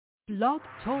Blog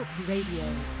Talk Radio.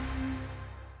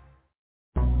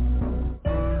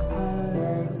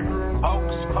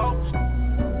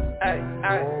 Hey.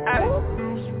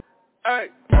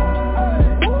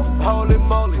 Holy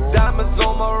moly, diamonds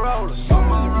on my rollers.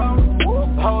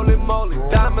 Holy moly,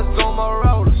 diamonds on my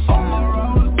rollers.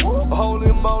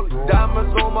 Holy moly,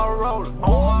 diamonds on my rollers.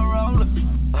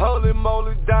 Holy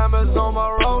moly, diamonds on my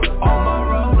rollers.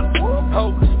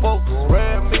 Hocus pocus,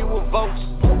 ran me with votes.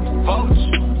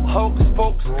 Hocus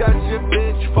pocus, got your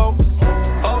bitch focus.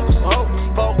 Hocus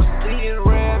pocus, Ian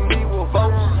ran me with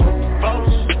votes.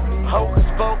 Hocus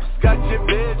pocus, got your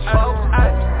bitch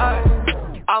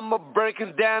focus. I'ma break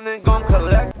it down and gon'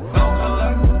 collect.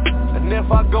 And if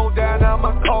I go down,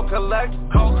 I'ma call collect.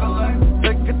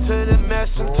 Take her to the mesh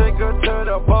and take her to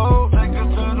the bowl.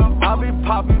 I be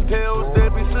popping pills, they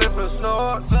be slipping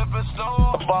snort.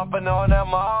 Bumping on that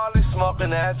Molly,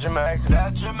 smoking that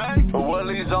Jamaica.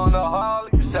 Willie's on the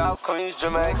Harley, South Queens,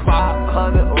 Jamaica.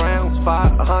 500 rounds,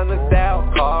 500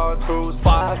 down, car cruise.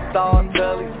 5-star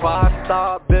telly,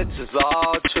 5-star bitches,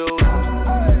 all choosing.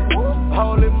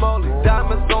 Holy moly,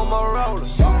 diamonds on my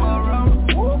rollers.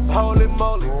 Holy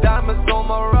moly, diamonds on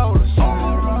my rollers.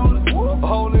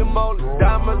 Holy moly,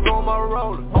 diamonds on my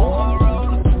rollers.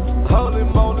 Holy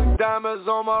moly, diamonds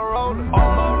on my rollers.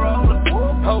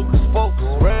 Hocus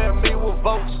pocus, ran me with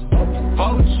votes.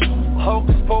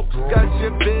 Hocus pocus, got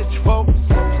your bitch focus.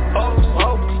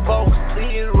 Hocus pocus,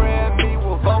 Ian ran me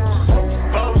with votes.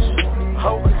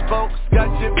 Hocus pocus,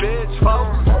 got your bitch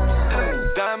focus.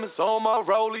 Diamonds on my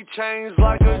rollie, chains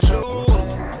like a jewel.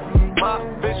 My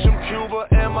bitch from Cuba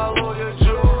and my lawyer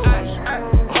jewel.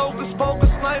 Hocus pocus,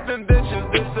 sniping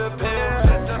bitches disappear.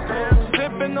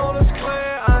 Sipping on this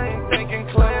clear, I ain't thinking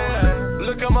clear.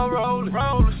 Look at my rollie,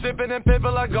 sipping and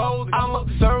pippin' like gold. I'm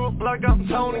observant like I'm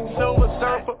Tony, silver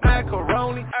surfer,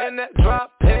 macaroni. And that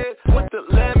drop head with the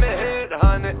lemon head,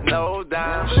 100 no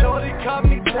dime. Shorty caught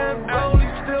me 10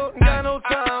 rollies, still got no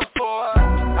time for her.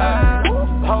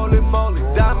 Holy moly,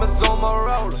 diamonds on my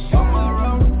rollers.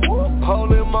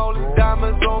 Holy moly,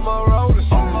 diamonds on my rollers.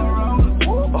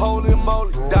 Holy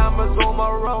moly, diamonds on my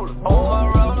rollers.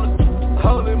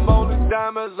 Holy moly,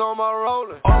 diamonds on my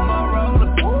rollers.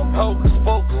 Hocus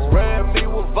pocus, ran me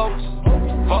with votes.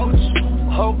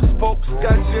 Hocus pocus,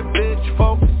 got your bitch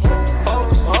focus.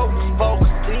 Hocus pocus,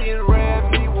 Ian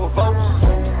ran me with votes.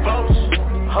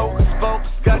 Hocus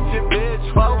pocus, got your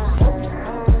bitch focus.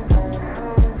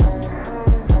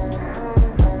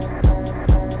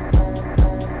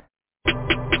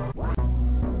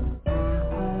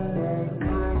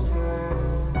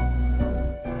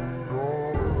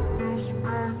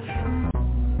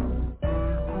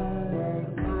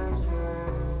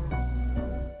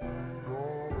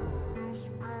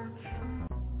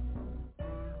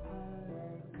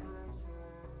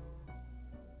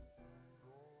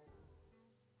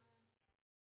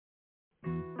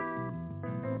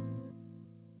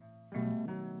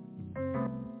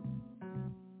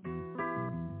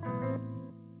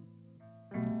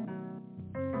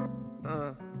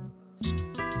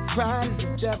 Pride is the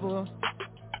devil.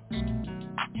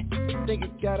 Think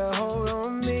it got a hold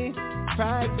on me.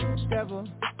 Pride is the devil.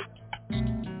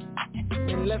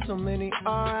 And left so many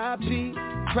R.I.P.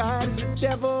 Pride is the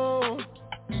devil.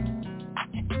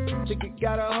 Think it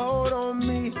got a hold on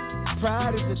me.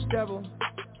 Pride is the devil.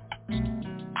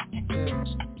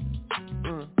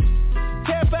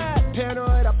 Terrified,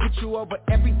 paranoid, I put you over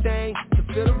everything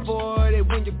to fill the void. And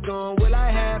when you're gone, will I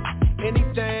have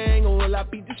anything or will I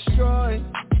be destroyed?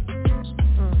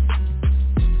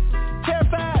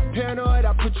 Terrified, paranoid,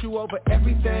 I put you over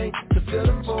everything to fill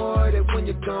the void. And when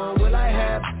you're gone, will I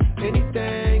have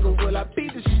anything or will I be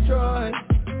destroyed?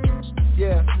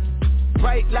 Yeah.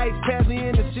 Bright lights pass me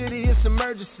in the city, it's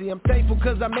emergency. I'm thankful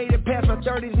cause I made it past my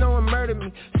 30s, no one murdered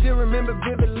me. Still remember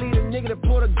vividly the nigga that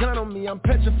pulled a gun on me. I'm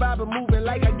petrified but moving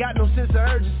like I got no sense of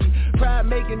urgency. Pride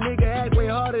make a nigga act way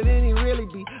harder than he really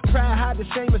be. Pride hide the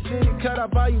shame of city, cut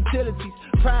off all utilities.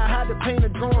 Pride hide the pain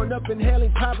of growing up in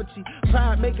hailing poverty.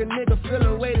 Pride make a nigga feel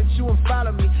a way that you and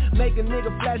follow me. Make a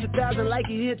nigga flash 1,000 like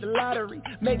he hit the lottery.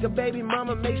 Make a baby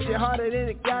mama make shit harder than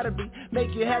it gotta be.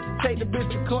 Make you have to take the bitch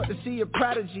to court to see your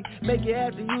prodigy. Make you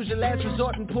have to use your last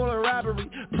resort and pull a robbery.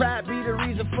 Pride be the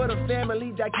reason for the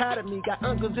family dichotomy. Got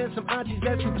uncles and some aunties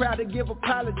that's too proud to give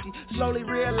apology. Slowly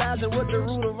realizing what the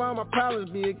root of all my problems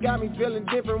be. It got me feeling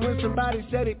different when somebody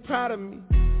said they proud of me.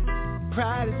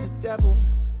 Pride is the devil.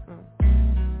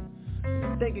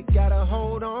 I think it got a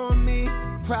hold on me.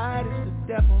 Pride is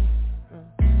the devil.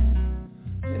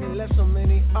 And it left so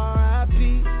many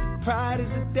R.I.P. Pride is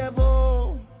the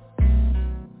devil.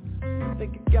 I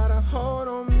think it got a hold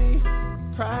on me.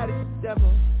 Pride is the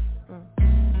devil.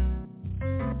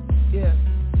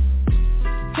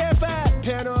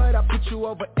 you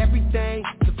over everything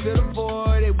to fill the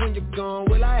void. And when you're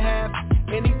gone, will I have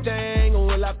anything or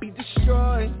will I be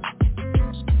destroyed?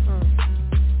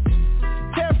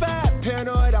 Terrified,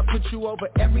 paranoid, I put you over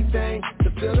everything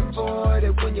to fill the void.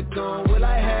 And when you're gone, will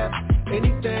I have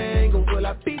anything or will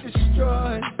I be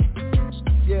destroyed?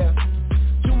 Yeah.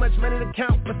 Too much money to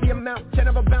count, but the amount, 10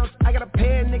 of a bounce. I gotta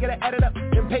pay a nigga to add it up,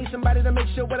 then pay somebody to make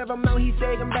sure whatever amount he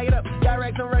say can back it up. Got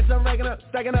racks on racks, I'm racking up,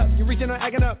 stacking up. You reaching or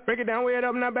acting up, break it down, weigh it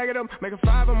up, not back it up. Make a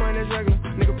 5 of mine, that's regular.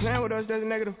 Nigga playing with us, that's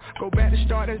negative. Go back to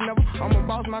start, that's never. I'm a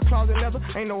boss, my closet leather.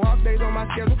 Ain't no off days on my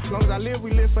schedule. Long as I live,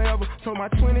 we live forever. Told my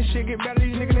twin and shit get better,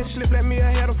 these niggas didn't slip, let me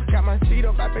ahead them. Got my seat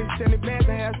up, I pay 70 bands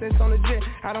and have sex on the jet.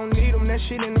 I don't need them, that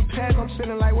shit in the past, I'm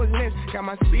feeling like what's next. Got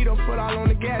my speed up, foot all on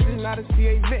the gas, it's not a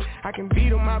CA vet. I can beat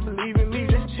them, I believe in me,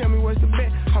 just tell me what's the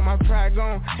bet. All my pride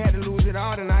gone, had to lose it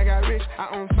all, then I got rich. I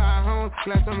own 5 homes,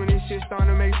 glad some of this shit starting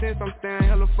to make sense. I'm staying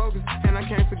hella focused, and I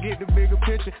can't forget the bigger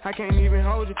picture. I can't even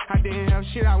hold you, I didn't have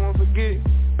shit, I won't forget it.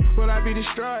 Will I be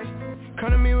destroyed?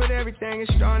 Come to me with everything,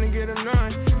 it's starting to get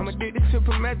annoying. I'm addicted to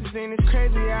promethazine, it's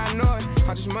crazy, yeah, I know it.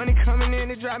 All this money coming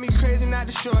in, it drive me crazy, not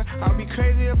to show it. I'll be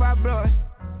crazy if I blow it.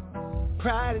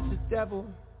 Pride is the devil.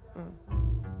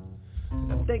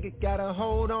 I think it got a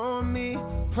hold on me.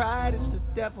 Pride is the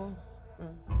devil.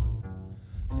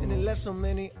 And it left so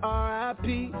many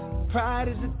R.I.P. Pride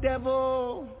is the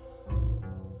devil.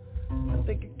 I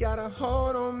think it got a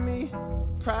hold on me.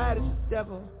 Pride is the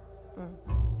devil.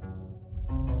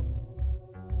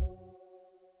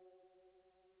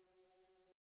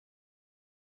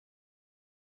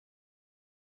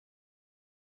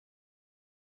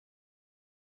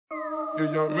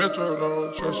 If young Metro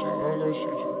don't trust you, I'm gonna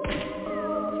shoot you.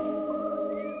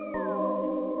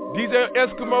 DJ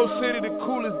Eskimo City, the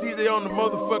coolest DJ on the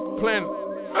motherfucking planet.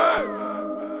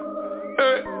 Hey,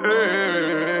 hey, hey.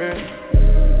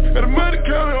 Got the money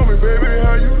counting on me, baby,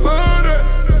 how you love that?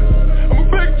 I'm a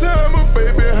big timer,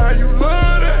 baby, how you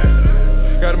love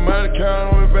that? Got the money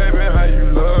counting on me, baby, how you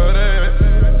love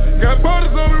that? Got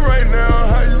borders on me right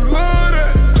now, how you love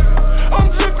that?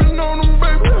 I'm dripping on them,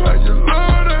 baby, how you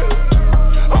love that?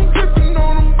 I'm dripping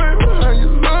on them, baby, how you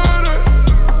love that?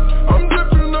 I'm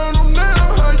dripping on them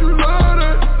now, how you love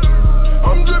that?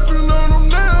 I'm dripping on them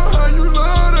now, how you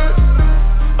love that?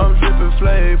 I'm dripping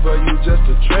flavor, you just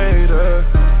a trader.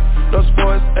 No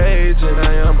sports agent,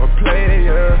 I am a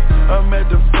player. I'm at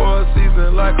the Four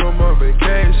Seasons like I'm on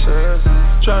vacation.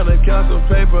 Tryna count some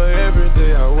paper every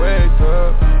day I wake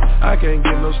up. I can't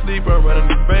get no sleep, I'm running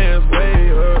the bands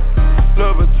way up.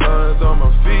 Louboutins on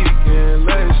my feet getting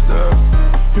laced up.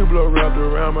 Hublot wrapped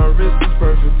around my wrist, it's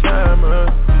perfect time,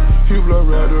 Hublot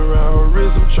wrapped around her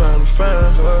wrist, I'm trying to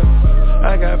find her.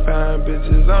 I got fine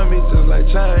bitches on me just like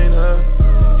China.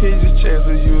 Here's your chance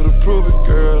for you to prove it,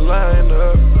 girl, line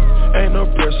up. Ain't no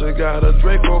pressure, got a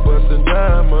Draco bustin'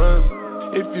 diamonds.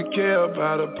 If you care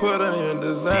about her, put her in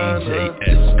designer. DJ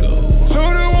Esco.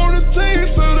 Tony want a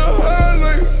taste of the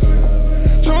highlights.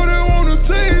 Tony want a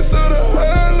taste of the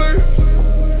highlights.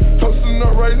 Toasting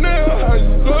up right now, how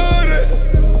you love it?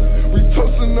 We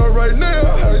toasting up right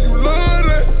now, how you love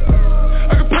it?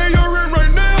 I can pay your rent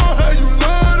right now, how you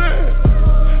love it?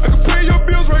 I can pay your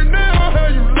bills right now, how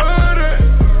you love it?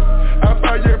 I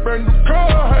buy your brand new car,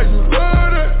 how you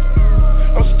love it?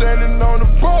 I'm standing on the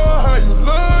bar, how you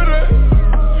love it?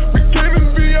 We came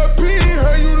in VIP,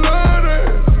 how you love it?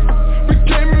 We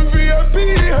came in VIP,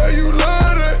 how you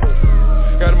love it?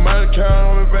 Got a money count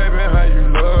on me, baby, how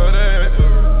you love it?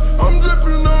 I'm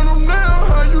dripping on them now,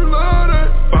 how you love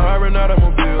it? Firing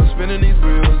automobiles, spinning these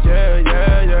wheels, yeah,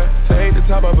 yeah, yeah. Take the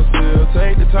top of a seal,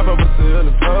 take the top of a seal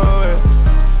and blow it.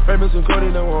 Bring me some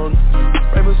codeine, I want it.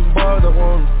 Bring me some bars, I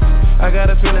want it. I got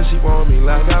a feeling she want me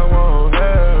like I want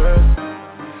her.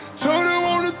 Tony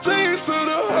want a taste of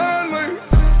the highlights.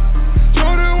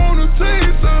 Tony want a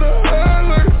taste of the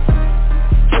highlights.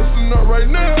 Toasting up right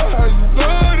now, how you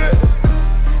love it?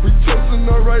 We toasting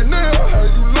up right now, how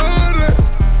you love it?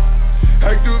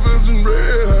 Activism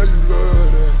red, how you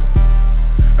love that?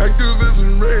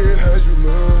 Activism red, how you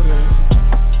love that?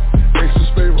 Extra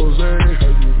spade rose,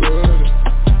 how you love it?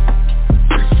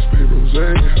 Extra spade rose, how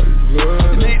you love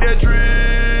it? You need that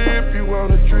drip, you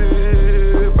want a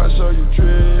drip? I show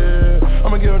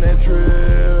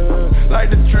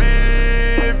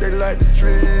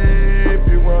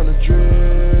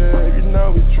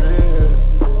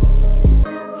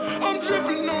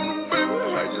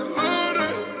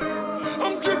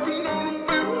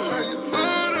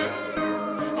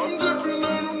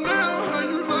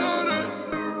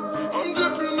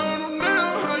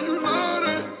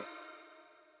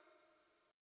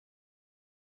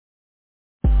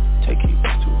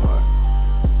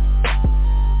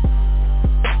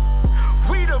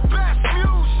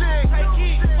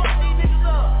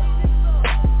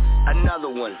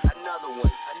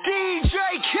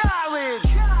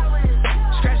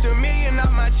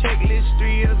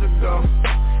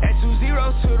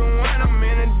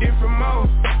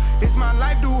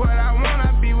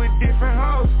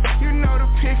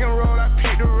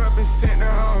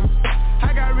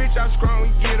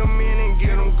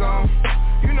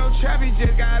trap, he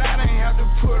just got out, ain't have to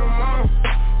put him on.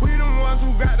 We the ones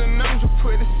who got the numbers to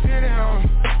put the city on.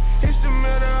 It's the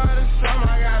middle of the summer,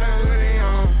 I got a hoodie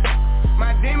on.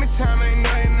 My demon time ain't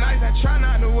nothing nice, I try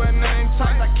not to wear nothing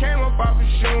tight. I came up off of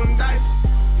shooting dice,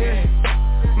 yeah.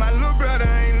 My little brother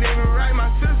ain't living right,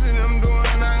 my sister them doing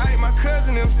alright, my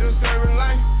cousin them still serving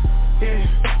life, yeah.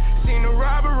 Seen a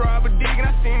robber digging,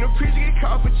 I seen a preacher get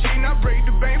caught for cheating. I break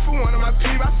the bank for one of my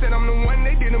people. I said I'm the one,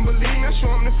 they didn't believe me. I show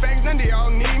them the facts, now they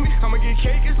all need me. I'ma get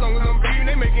cake as long as I'm breathing.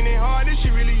 They making it hard, this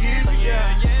shit really easy,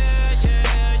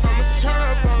 yeah. I'ma turn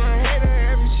up on a hater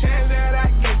every chance that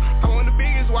I get. I want the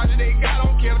biggest watch they got,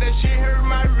 don't care if that shit hurt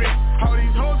my wrist. All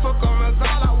these hoes fuck on us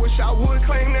all, I wish I would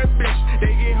claim that bitch.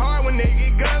 They get hard when they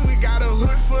get guns, we got a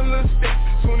hood full of sticks.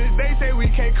 Soon as they say we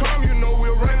can't come, you know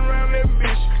we'll run around that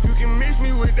bitch. You can mix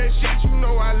me with that shit, you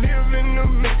know I live in the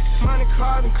mix. Money,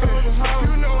 cars, and clothes and hoes.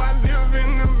 You know I live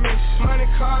in the mix. Money,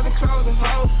 cars, and clothes and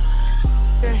hoes.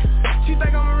 Yeah. She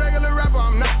think I'm a regular rapper,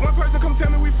 I'm not. One person come tell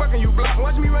me we fucking, you block.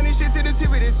 Watch me run this shit to the tip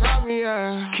of this top,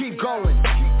 yeah. Keep going.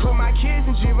 Put my kids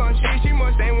in Givenchy. She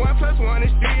must ain't 1 + 1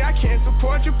 is 3. I can't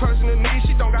support your personal needs.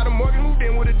 She don't got a mortgage, moved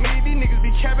in with a need. These niggas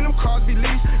be capping, them cars be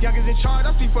leased. Youngers in charge,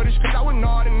 I see for the street. I would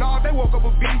nod and nod, they woke up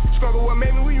a beast. Struggle what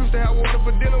made me, we used to have water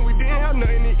for dinner. We didn't have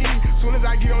nothing to eat. Soon as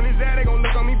I get on his ass, they gon'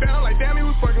 look on me bad. I'm like, damn, he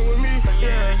was fucking with me.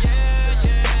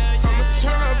 Yeah. I'ma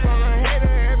turn up on a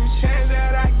hater every chance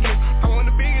that I get. I want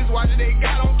the biggest watch they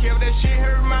got, don't care if that shit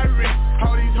hurt my wrist.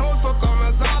 All these hoes fuck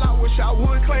on us all, I wish I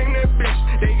would claim that bitch.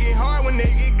 They get hard when they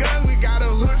get guns, we got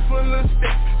a hood full of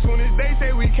sticks. Soon as they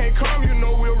say we can't come, you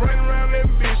know we'll run around that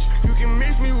bitch. You can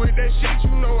mix me with that shit,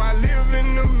 you know I live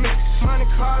in the mix. Money,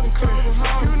 cars, and clothes and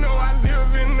hoes. You know I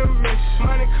live in the mix.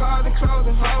 Money, cars, and clothes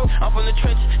and hoes. I'm from the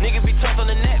trenches, niggas be tough on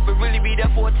the net, but really be there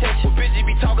for attention. Bitches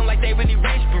be talking like they really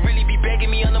rich, but really be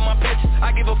begging me under my pictures. I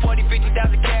give her 40, 50,000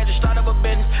 cash to start up a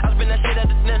business. I spend that shit at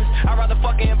the dentist. I'd rather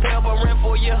fucking impale for rent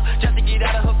for a year, just to get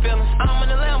out of her feelings. I'm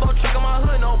in the Lambo truck in my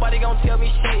hood, nobody gon' tell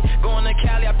me shit. Going to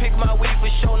Cali, I pick my weed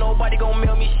for sure, nobody gon'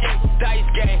 mail me shit. Dice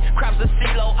game, crops a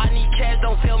CeeLo, I need cash,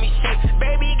 don't tell me shit.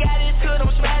 Baby got it to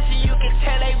them smashing, you can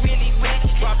tell they really rich.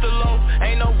 Drop the low,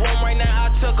 ain't no room right now,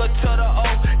 I took her to the O.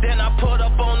 Then I put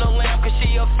up on the lamp, cause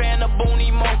she a fan of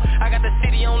Booney Mo. I got the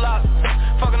city on lock,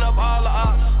 fucking up all the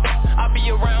ops. I be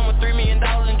around with $3 million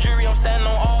in jury, I'm standing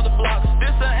on all the blocks.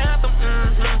 This an anthem,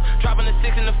 dropping the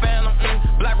 6 in the Phantom,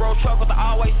 Black road truck with the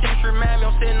all-white century, mammy,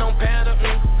 I'm sitting on Panda,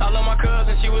 I love my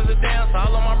cousin, she was a dancer. I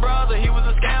love my brother, he was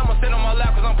a scammer. Sit on my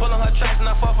lap cause I'm pulling her tracks, and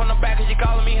I fuck from the back cause she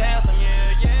calling me handsome.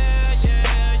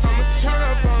 Yeah. I'ma turn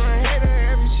up on a hater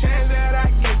every chance that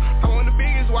I get. I want the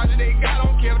biggest watch they got,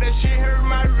 don't care if that shit hurt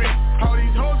my wrist. All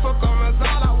these hoes fuck on us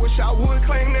all, I wish I would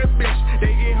claim that bitch.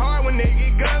 They get hard when they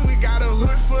get guns, we got a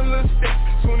hood full of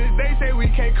sticks. Soon as they say we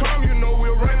can't come, you know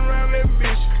we'll run around that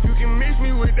bitch. You can mix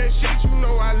me with that shit, you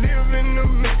know I live in the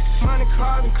mix. Money,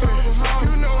 cars, and clothes and hoes.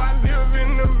 You know I live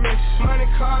in the mix. Money,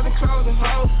 cars, and clothes and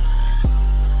hoes.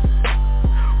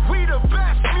 We the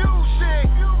best music.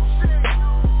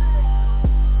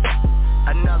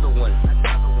 Another one.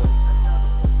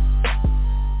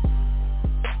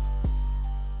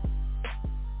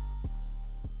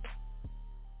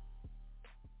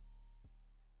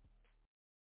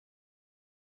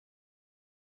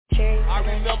 I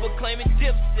remember claiming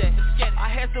Dipset. I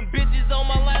had some bitches on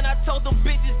my line, I told them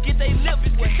bitches get they lips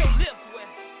wet. Get your lips wet.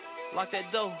 Lock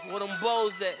that door, where them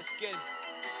bows at?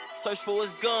 Search for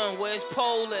his gun, where his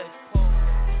pole at?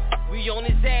 We on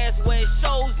his ass where his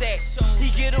shows at.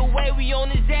 He get away, we on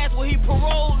his ass where he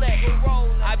parole at.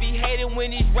 I be hating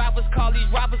when these rappers call these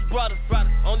rappers brothers.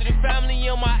 Only the family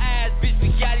in my eyes, bitch, we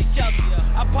got each other.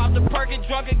 I popped a perk and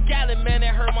drunk a gallon, man,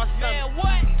 that hurt my stomach. Man,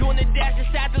 what? Doing the dash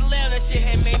inside the lamb, that shit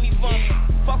had made me funny.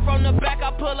 Fuck from the back,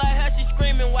 I pull her hair, she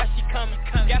screaming while she coming.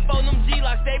 Got phone them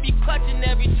G-locks, they be clutching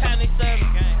every time they serve me.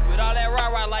 With all that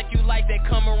rah-rah like you like that,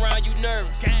 come around, you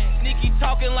nervous. Sneaky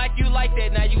talking like you like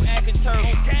that, now you acting turtle.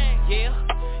 Yeah,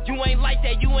 you ain't like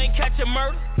that, you ain't catch a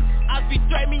murder. I be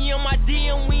threatening me on my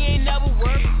DM, we ain't never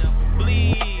worked.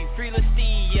 Bleed, free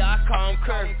Steve, yeah, I call him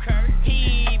Curry.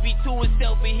 He be to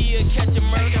himself and he'll catch a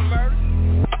murder.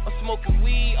 I'm smoking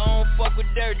weed, I don't fuck with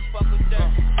dirty.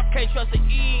 Can't trust a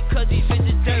E, cause these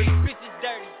bitches dirty.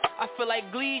 I feel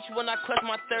like Gleech when I clutch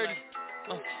my 30.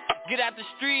 Get out the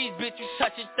streets, bitch, you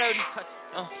touching 30.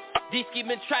 D-Ski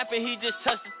been trapping, he just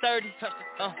touched the 30.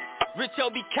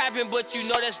 Richo be capping, but you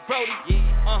know that's Brody.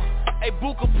 Hey,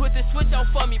 Booka, put the switch on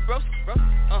for me, bro.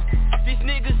 These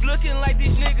niggas looking like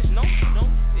these niggas. No.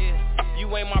 Yeah.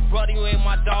 You ain't my brother, you ain't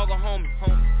my dog or homie.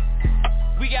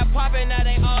 We got poppin', now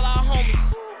they all our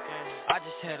homies. I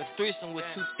just had a threesome with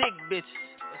 2 thick bitches.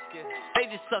 They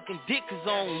just sucking dick cause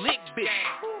I don't lick, bitch.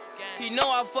 He know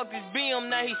I fucked his BM,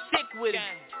 now he sick with it.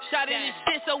 Shot in his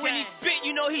shit, so when he spit,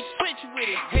 you know he switch with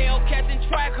it. Hellcats and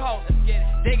track hoes.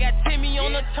 They got Timmy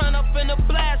on the turn up in the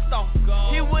blast off.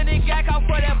 He wouldn't got out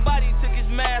for that body, took his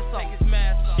mask off.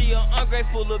 She an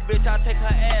ungrateful little bitch, I take her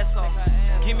ass off.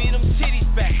 Give me them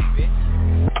titties back, bitch.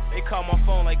 They call my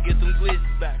phone like get them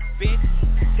glizzies back,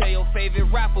 bitch. Tell your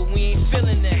favorite rapper we ain't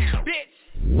feeling that,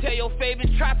 bitch. Tell your favorite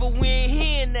trapper we ain't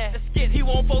hearing that. He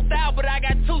won't 4,000, but I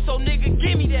got 2, so nigga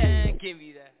give me that. Give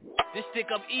me that. This stick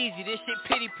up easy, this shit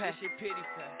pity pass.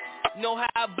 Know how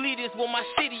I bleed this where my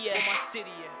city at.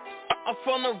 I'm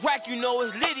from the rack, you know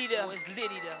it's litty there.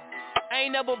 I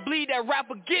ain't never bleed that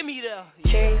rapper, give me there.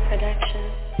 Jerry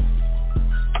Production.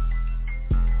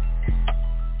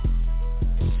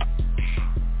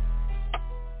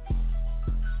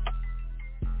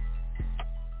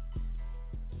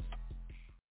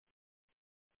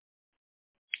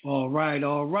 All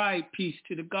right. Peace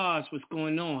to the gods. What's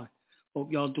going on?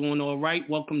 Hope y'all doing all right.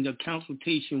 Welcome to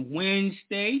Consultation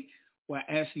Wednesday, where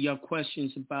I answer your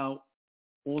questions about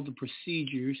all the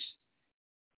procedures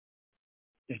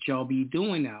that y'all be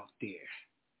doing out there.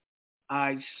 All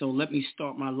right, so let me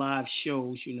start my live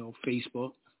shows,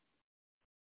 Facebook.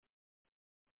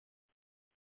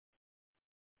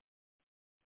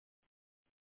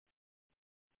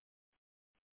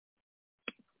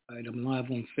 All right, I'm live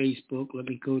on Facebook. Let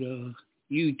me go to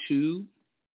YouTube.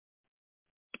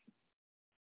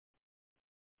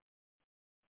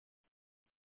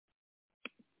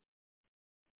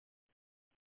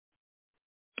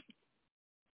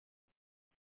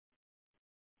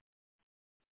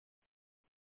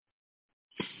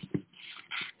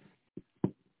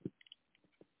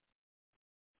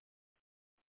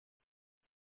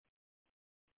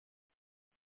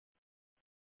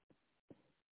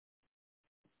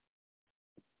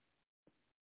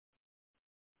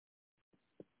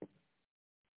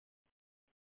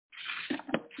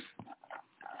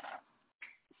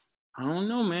 I don't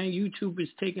know, man. YouTube is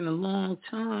taking a long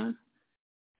time.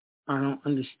 I don't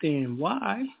understand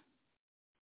why.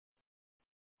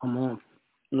 I'm on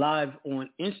live on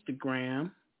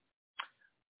Instagram.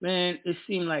 Man, it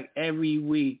seemed like every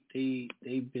week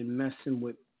they've been messing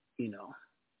with,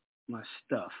 my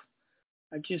stuff.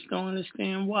 I just don't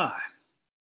understand why.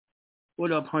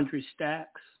 What up, 100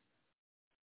 Stacks?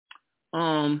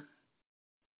 I'm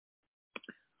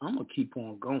gonna keep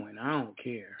on going. I don't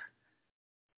care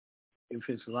if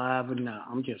it's live or not.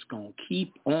 I'm just going to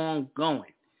keep on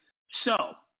going. So,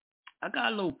 I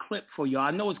got a little clip for y'all.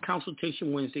 I know it's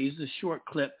Consultation Wednesday. It's a short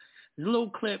clip. It's a little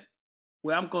clip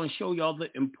where I'm going to show y'all the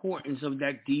importance of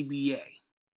that DBA.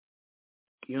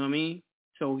 You know what I mean?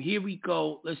 So, here we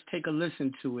go. Let's take a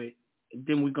listen to it. And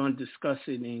then we're going to discuss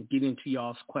it and get into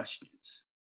y'all's questions.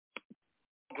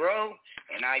 Grow,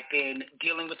 and I've been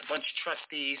dealing with a bunch of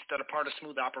trustees that are part of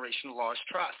Smooth Operational Laws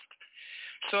Trust.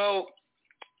 So,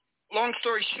 long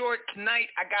story short, tonight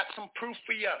I got some proof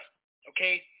for you,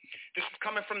 okay? This is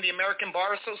coming from the American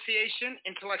Bar Association,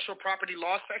 Intellectual Property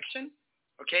Law Section,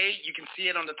 okay? You can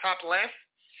see it on the top left.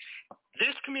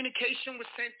 This communication was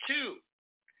sent to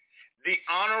the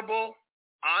Honorable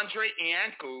Andre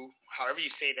Iancu, however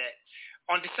you say that,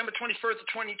 on December 21st of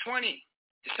 2020.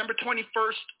 December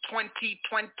 21st, 2020.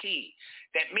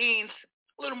 That means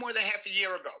a little more than half a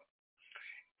year ago.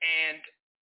 And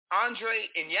Andre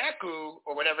Iancu,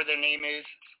 or whatever their name is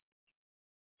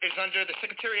under the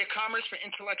Secretary of Commerce for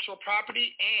Intellectual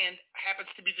Property and happens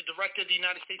to be the Director of the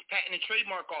United States Patent and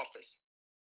Trademark Office.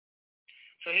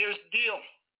 So here's the deal.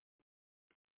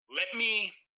 Let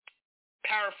me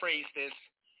paraphrase this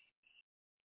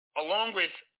along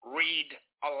with read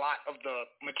a lot of the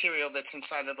material that's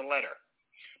inside of the letter.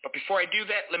 But before I do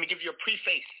that, let me give you a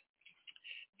preface.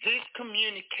 This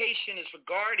communication is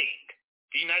regarding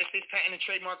the United States Patent and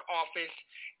Trademark Office,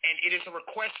 and it is a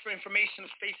request for information of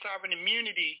state sovereign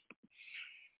immunity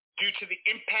due to the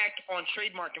impact on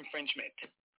trademark infringement.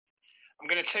 I'm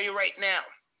going to tell you right now,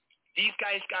 these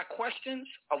guys got questions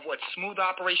of what Smooth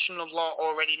Operational Law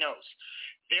already knows.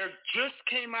 There just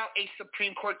came out a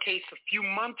Supreme Court case a few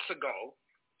months ago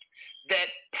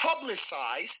that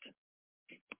publicized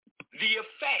the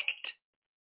effect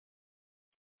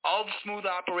of Smooth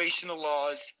Operational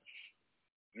Law's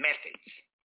methods,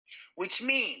 which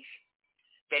means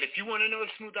that if you want to know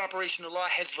if Smooth Operational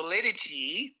Law has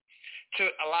validity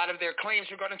to a lot of their claims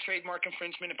regarding trademark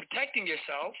infringement and protecting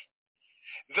yourself,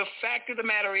 the fact of the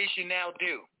matter is you now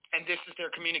do, and this is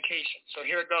their communication. So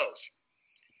here it goes.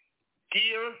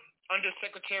 Dear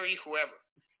Undersecretary whoever,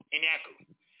 Iancu,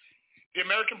 the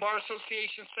American Bar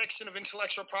Association section of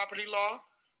Intellectual Property Law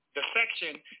The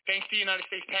section thanks the United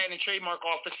States Patent and Trademark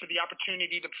Office for the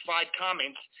opportunity to provide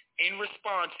comments in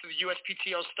response to the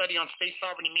USPTO study on state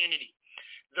sovereign immunity.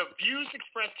 The views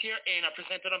expressed herein are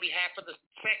presented on behalf of the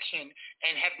section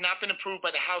and have not been approved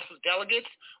by the House of Delegates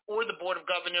or the Board of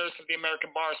Governors of the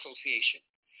American Bar Association.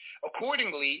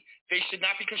 Accordingly, they should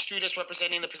not be construed as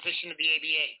representing the position of the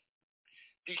ABA.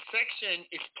 The section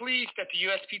is pleased that the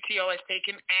USPTO has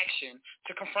taken action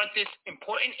to confront this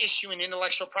important issue in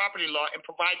intellectual property law and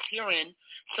provides herein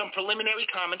some preliminary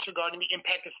comments regarding the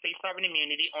impact of state sovereign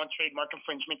immunity on trademark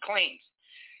infringement claims.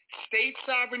 State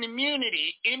sovereign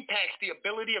immunity impacts the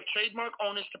ability of trademark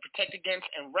owners to protect against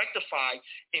and rectify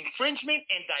infringement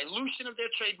and dilution of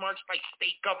their trademarks by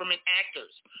state government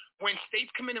actors. When states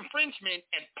commit infringement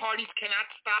and parties cannot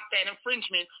stop that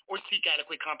infringement or seek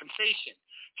adequate compensation,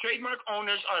 trademark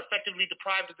owners are effectively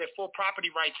deprived of their full property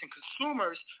rights and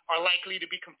consumers are likely to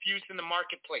be confused in the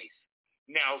marketplace.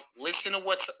 Now, listen to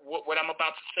what I'm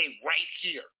about to say right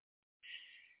here.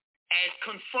 As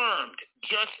confirmed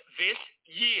just this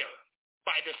year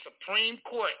by the Supreme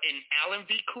Court in Allen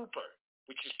v. Cooper,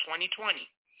 which is 2020,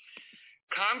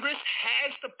 Congress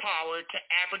has the power to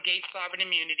abrogate sovereign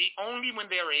immunity only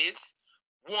when there is,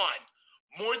 1,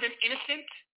 more than innocent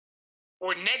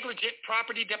or negligent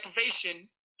property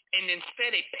deprivation, and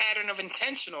instead a pattern of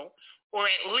intentional or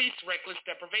at least reckless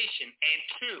deprivation, and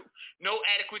 2, no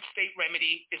adequate state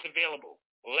remedy is available.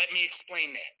 Let me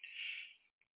explain that.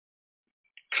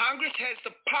 Congress has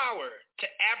the power to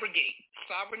abrogate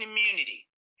sovereign immunity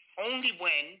only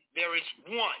when there is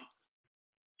 1,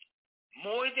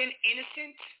 more than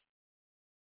innocent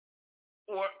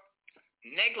or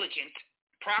negligent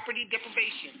property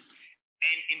deprivation,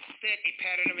 and instead a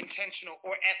pattern of intentional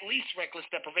or at least reckless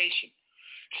deprivation.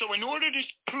 So in order to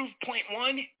prove point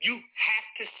 1, you have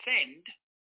to send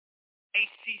a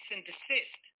cease and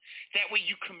desist. That way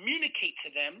you communicate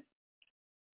to them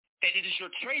that it is your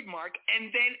trademark,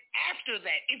 and then after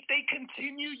that, if they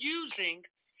continue using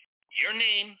your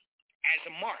name as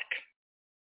a mark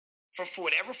for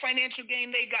whatever financial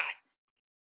gain they got,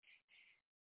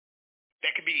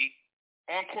 that could be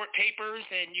on-court papers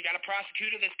and you got a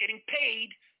prosecutor that's getting paid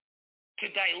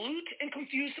to dilute and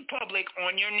confuse the public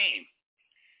on your name.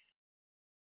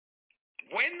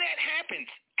 When that happens,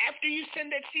 after you send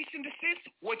that cease and desist,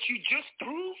 what you just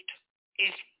proved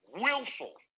is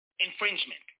willful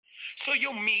infringement. So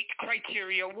you'll meet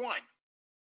criteria 1.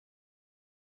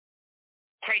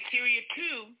 Criteria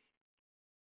 2,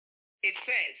 it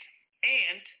says,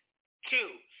 and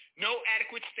 2, no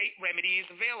adequate state remedy is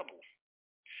available.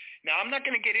 Now, I'm not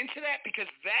going to get into that because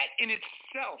that in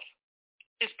itself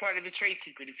is part of the trade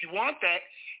secret. If you want that,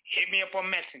 hit me up on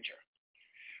Messenger.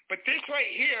 But this right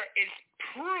here is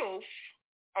proof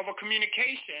of a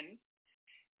communication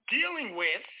dealing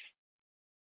with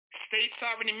state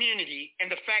sovereign immunity and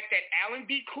the fact that Allen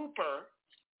v. Cooper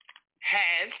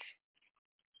has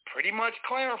pretty much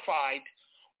clarified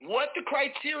what the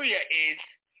criteria is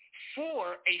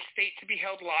for a state to be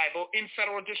held liable in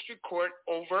federal district court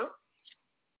over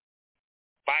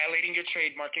violating your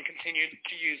trademark and continue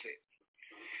to use it.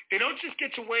 They don't just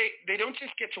get to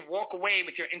walk away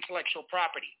with your intellectual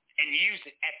property and use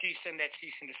it after you send that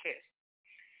cease and desist.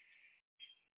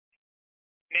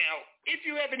 Now, if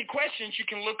you have any questions, you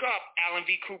can look up Allen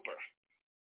v. Cooper.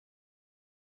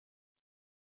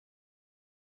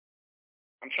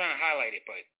 I'm trying to highlight it,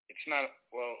 but it's not,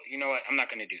 well, you know what? I'm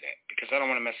not going to do that because I don't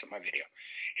want to mess up my video.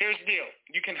 Here's the deal.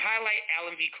 You can highlight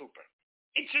Allen v. Cooper.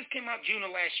 It just came out June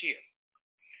of last year.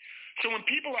 So when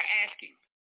people are asking,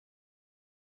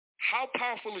 how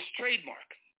powerful is trademark?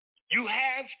 You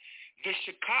have the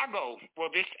Chicago, well,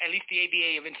 this, at least the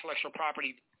ABA of Intellectual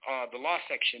Property, the law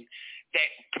section, that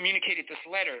communicated this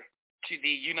letter to the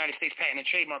United States Patent and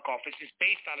Trademark Office is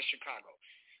based out of Chicago.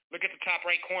 Look at the top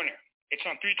right corner. It's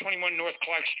on 321 North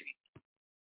Clark Street.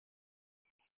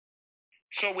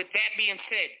 So with that being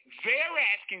said, they're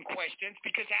asking questions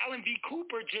because Allen v.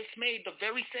 Cooper just made the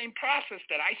very same process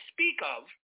that I speak of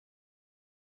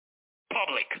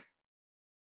public.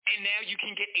 And now you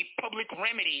can get a public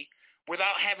remedy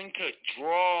without having to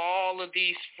draw all of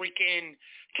these freaking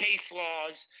case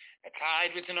laws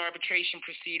tied with an arbitration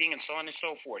proceeding and so on and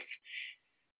so forth.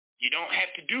 You don't have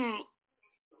to do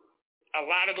a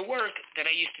lot of the work that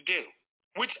I used to do,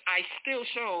 which I still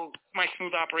show my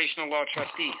smooth operational law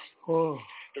trustees. Oh.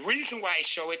 The reason why I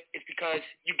show it is because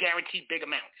you guarantee big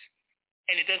amounts.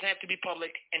 And it doesn't have to be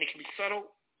public, and it can be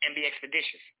subtle and be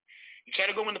expeditious. You try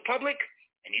to go in the public,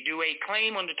 and you do a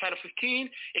claim under Title 15,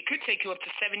 it could take you up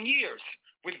to 7 years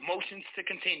with motions to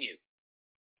continue.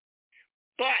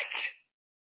 But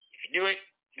if you do it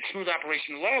the smooth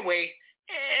operational law way,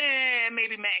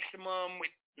 maybe maximum with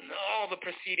all the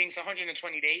proceedings,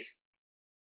 120 days.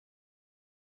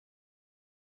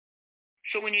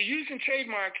 So when you're using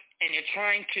trademark and you're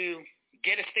trying to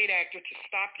get a state actor to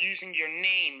stop using your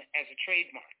name as a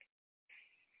trademark,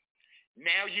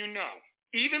 now you know.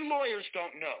 Even lawyers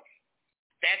don't know.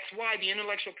 That's why the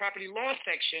intellectual property law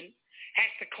section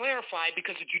has to clarify,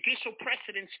 because the judicial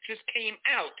precedents just came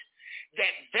out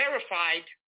that verified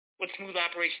what smooth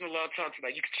operational law talks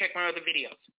about. You can check my other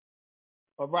videos.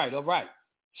 All right.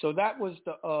 So that was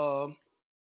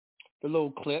the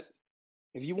little clip.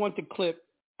 If you want the clip,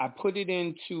 I put it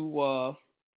into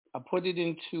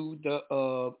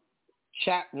the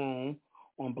chat room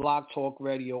on Blog Talk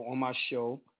Radio on my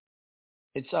show.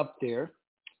 It's up there.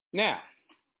 Now,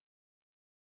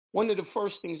 one of the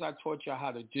first things I taught you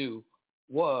how to do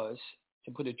was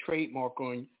to put a trademark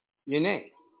on your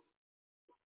name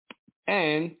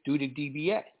and do the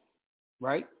DBA,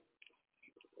 right?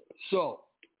 So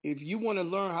if you want to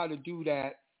learn how to do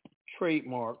that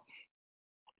trademark,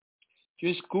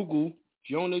 just Google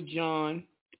Jonah John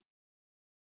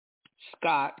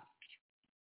Scott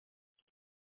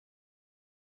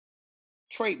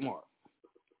trademark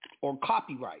or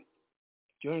copyright.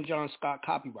 Jonah John Scott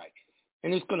copyright.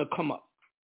 And it's going to come up,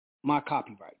 my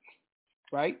copyright,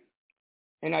 right?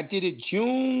 And I did it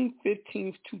June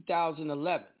 15th,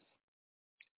 2011.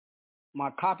 My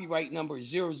copyright number is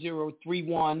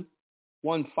 0031154.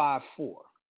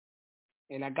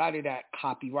 And I got it at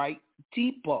Copyright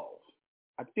Depot.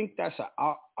 I think that's an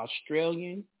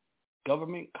Australian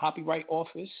government copyright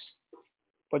office,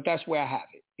 but that's where I have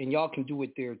it. And y'all can do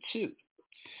it there too.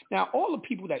 Now, all the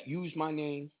people that use my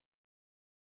name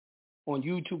on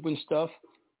YouTube and stuff,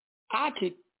 I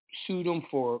could sue them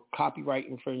for copyright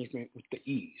infringement with the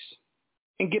ease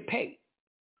and get paid.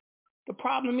 The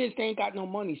problem is they ain't got no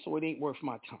money, so it ain't worth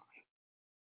my time.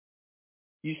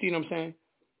 You see what I'm saying?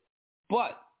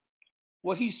 But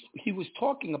what he was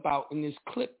talking about in this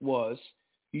clip was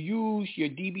you use your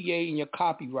DBA and your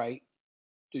copyright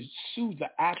to sue the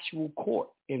actual court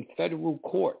in federal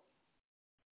court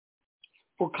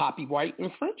for copyright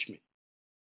infringement.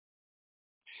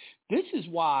 This is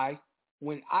why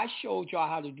when I showed y'all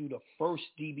how to do the first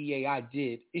DBA I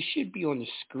did, it should be on the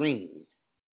screen.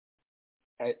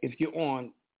 If you're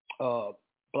on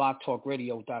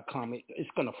blogtalkradio.com, it's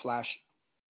going to flash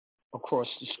across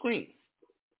the screen.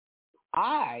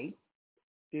 I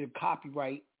did a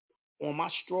copyright on my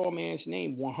straw man's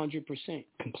name, 100%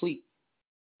 complete.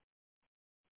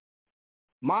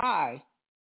 My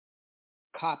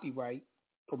copyright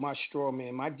for my straw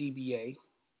man, my DBA,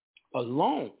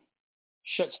 alone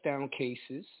shuts down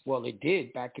cases. Well, it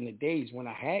did back in the days when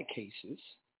I had cases.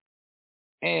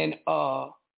 And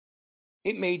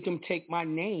it made them take my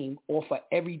name off of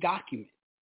every document.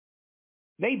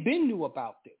 They been knew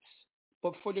about this.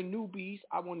 But for the newbies,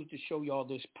 I wanted to show y'all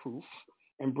this proof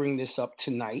and bring this up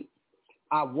tonight.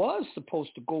 I was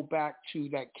supposed to go back to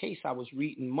that case I was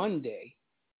reading Monday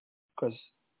because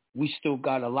we still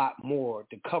got a lot more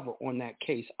to cover on that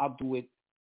case. I'll do it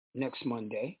next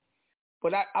Monday.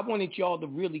 But I wanted y'all to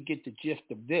really get the gist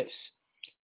of this.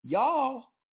 Y'all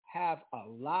have a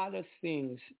lot of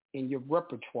things in your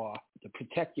repertoire to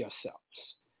protect yourselves.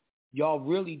 Y'all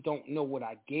really don't know what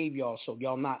I gave y'all, so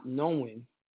y'all not knowing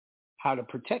how to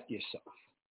protect yourself.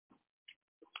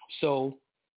 So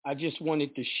I just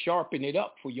wanted to sharpen it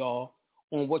up for y'all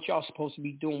on what y'all supposed to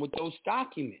be doing with those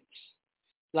documents.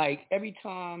 Like every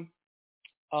time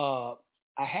I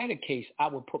had a case, I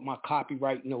would put my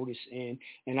copyright notice in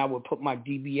and I would put my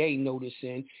DBA notice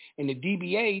in. And the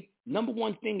DBA, number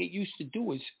one thing it used to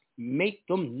do is make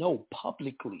them know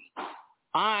publicly,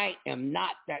 I am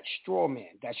not that straw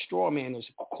man. That straw man is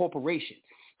a corporation.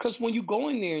 Because when you go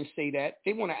in there and say that,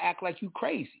 they want to act like you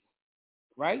crazy,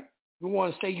 right? You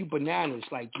want to say you bananas,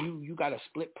 like you got a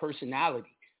split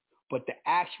personality. But the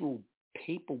actual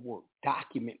paperwork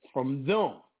document from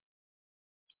them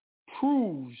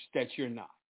proves that you're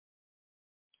not.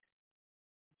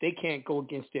 They can't go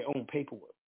against their own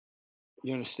paperwork.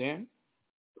 You understand?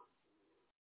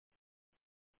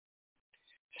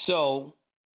 So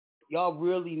y'all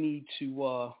really need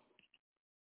to,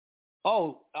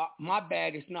 my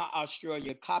bad, it's not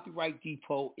Australia. Copyright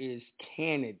Depot is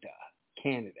Canada.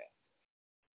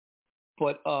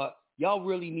 But y'all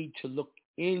really need to look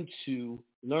into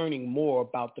learning more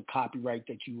about the copyright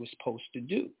that you were supposed to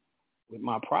do with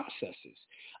my processes.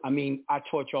 I mean, I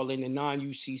taught y'all in the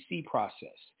non-UCC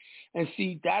process. And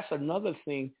see, that's another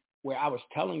thing where I was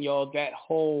telling y'all that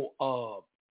whole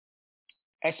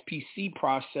SPC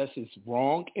process is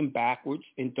wrong and backwards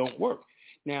and don't work.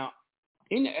 Now,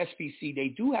 in the SPC, they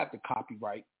do have the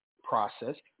copyright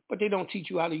process, but they don't teach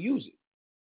you how to use it.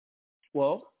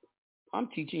 Well, I'm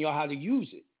teaching y'all how to use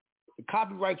it. To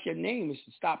copyright your name is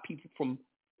to stop people from,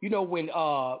 when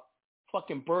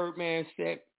fucking Birdman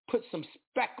said, put some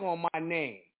spec on my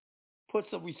name. Put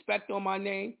some respect on my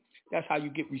name. That's how you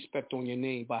get respect on your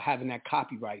name, by having that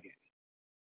copyright in it.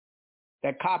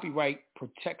 That copyright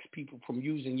protects people from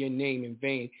using your name in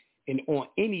vain and on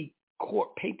any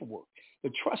court paperwork. The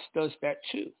trust does that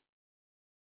too.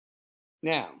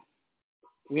 Now,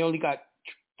 we only got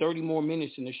 30 more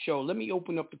minutes in the show. Let me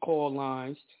open up the call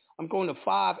lines. I'm going to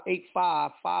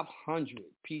 585-500.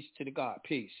 Peace to the God.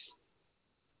 Peace.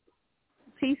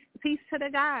 Peace to the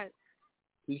God.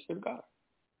 Peace to the God.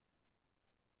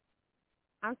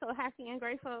 I'm so happy and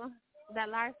grateful that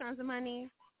large sums of money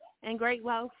and great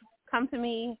wealth come to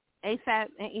me ASAP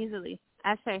and easily.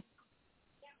 I say.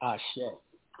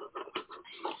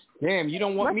 Damn, you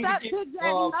don't want What's me up, to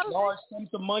get large sums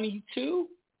of money too?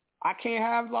 I can't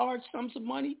have large sums of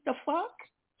money? The fuck?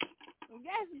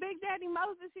 Yes, Big Daddy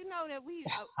Moses, you know that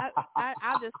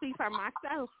I'll just speak for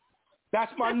myself.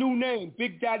 That's my new name,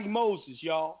 Big Daddy Moses,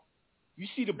 y'all. You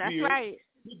see the beard. That's right.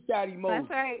 Big Daddy Moses.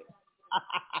 That's right.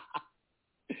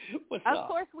 What's of up?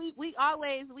 course, we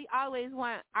always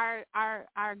want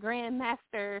our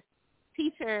grandmaster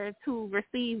teacher to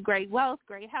receive great wealth,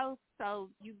 great health, so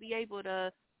you be able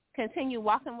to continue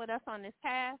walking with us on this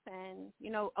path and,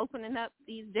 opening up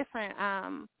these different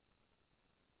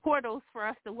portals for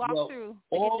us to walk through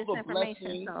to get this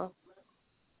information.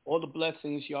 All the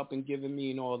blessings y'all been giving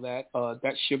me and all that.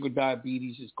 That sugar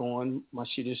diabetes is gone. My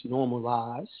shit is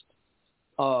normalized.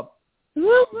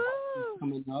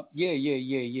 Coming up. Yeah.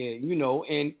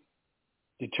 And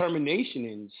determination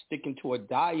and sticking to a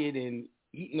diet and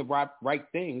eating the right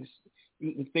things,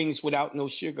 eating things without no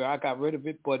sugar. I got rid of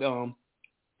it, but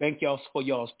thank y'all for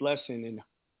y'all's blessing, and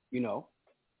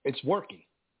it's working.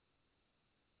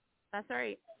 That's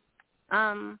right.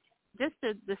 Just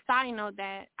the side note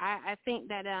that I think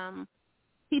that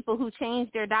people who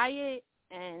change their diet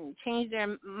and change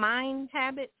their mind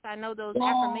habits, I know those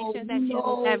affirmations that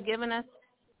you have given us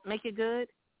make it good.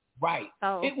 Right.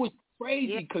 So, it was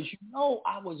crazy because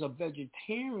I was a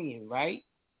vegetarian, right?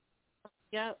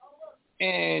 Yep.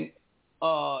 And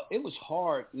it was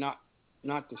hard not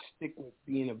to stick with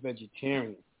being a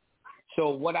vegetarian. So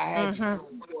what I had to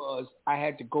do was I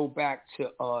had to go back to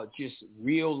just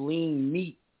real lean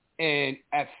meat. And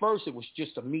at first it was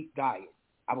just a meat diet.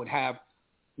 I would have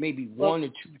maybe 1 or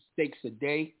 2 steaks a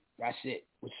day. That's it,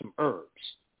 with some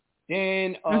herbs.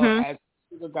 Then as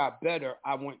sugar got better,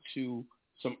 I went to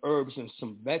some herbs and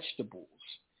some vegetables.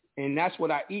 And that's what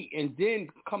I eat. And then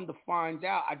come to find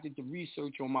out, I did the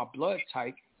research on my blood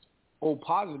type, O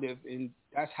positive, and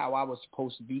that's how I was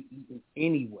supposed to be eating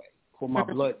anyway for my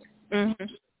blood type,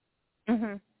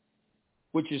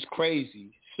 which is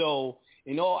crazy. So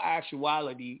in all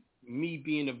actuality, me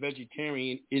being a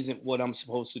vegetarian isn't what I'm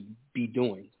supposed to be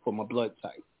doing for my blood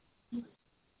type.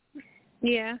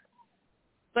 Yeah.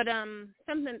 But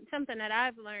something that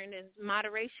I've learned is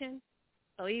moderation.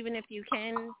 So even if you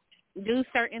can do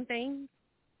certain things,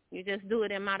 you just do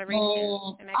it in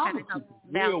moderation, and that kind of helps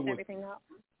balance everything out.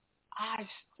 I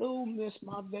still miss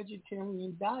my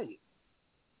vegetarian diet.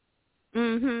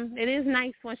 It is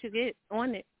nice once you get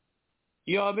on it.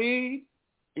 You know what I mean?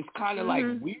 It's kind of like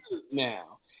weird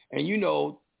now. And,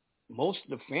 most of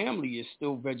the family is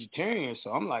still vegetarian,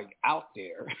 so I'm like out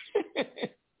there.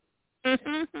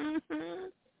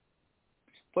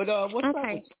 But what's up?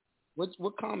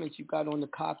 What comments you got on the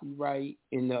copyright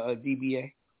in the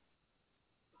DBA?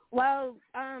 Well,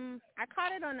 I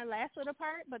caught it on the last little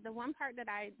part, but the one part that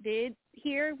I did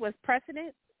hear was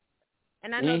precedent.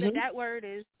 And I know that word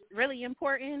is really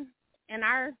important in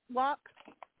our walk.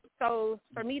 So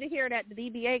for me to hear that the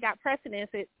DBA got precedence,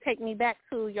 it take me back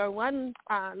to your one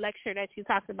lecture that you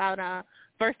talked about,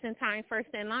 first in time, first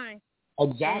in line.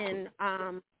 Exactly.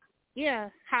 And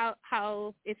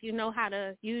how if you know how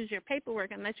to use your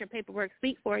paperwork and let your paperwork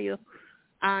speak for you,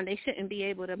 they shouldn't be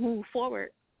able to move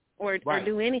forward or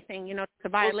do anything. It's a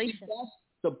violation. Well,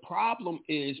 the problem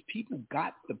is people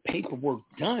got the paperwork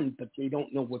done, but they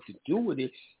don't know what to do with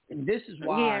it. And this is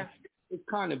why it's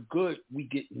kind of good we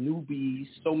get newbies,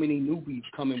 so many newbies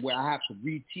coming where I have to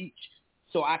reteach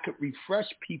so I could refresh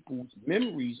people's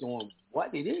memories on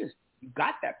what it is you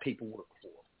got that paperwork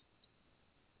for.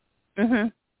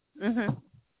 And then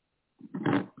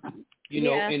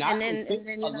your $9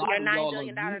 billion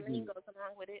lien goes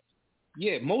along with it.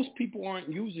 Yeah, most people aren't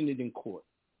using it in court.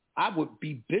 I would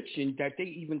be bitching that they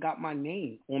even got my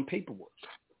name on paperwork.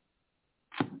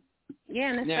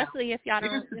 Yeah, and especially if y'all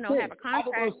don't, have a contract.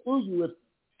 I don't sue you if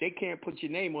they can't put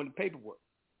your name on the paperwork.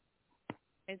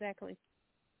 Exactly.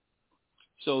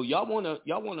 So y'all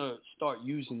wanna start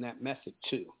using that method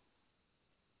too.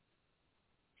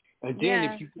 And then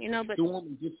if you can do them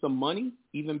and get some money,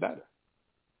 even better.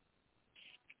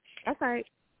 That's right,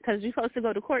 because you're supposed to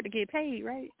go to court to get paid,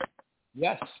 right?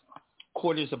 Yes,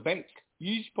 court is a bank.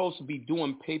 You're supposed to be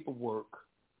doing paperwork,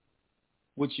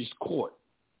 which is court,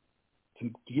 to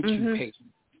get you paid.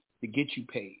 To get you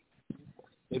paid.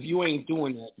 If you ain't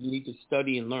doing that, you need to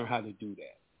study and learn how to do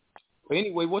that. But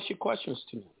anyway, what's your questions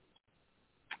to me?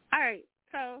 All right,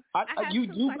 so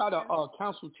you got a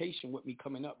consultation with me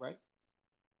coming up, right?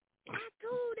 I do.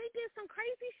 They did some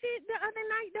crazy shit the other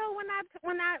night though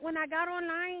when I got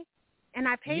online and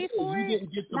I paid for it. You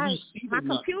didn't get the receipt my or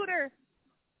nothing. computer.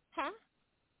 Huh?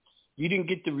 You didn't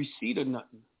get the receipt or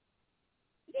nothing.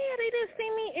 Yeah, they didn't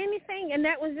send me anything, and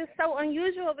that was just so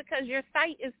unusual because your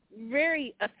site is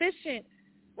very efficient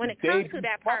when it comes to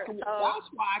that part. That's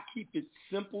why I keep it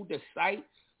simple, the site,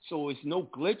 so it's no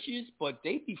glitches, but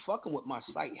they be fucking with my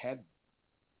site heavy.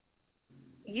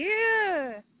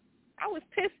 Yeah. I was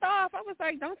pissed off. I was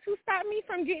like, don't you stop me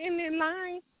from getting in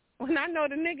line when I know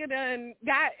the nigga done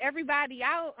got everybody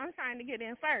out. I'm trying to get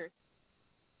in first.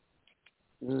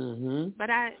 But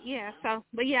I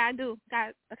do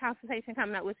got a consultation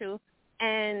coming up with you,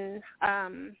 and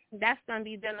that's gonna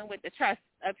be dealing with the trust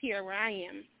up here where I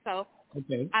am. So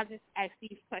I'll just ask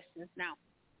these questions now.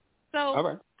 So all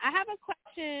right. I have a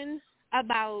question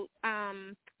about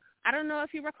I don't know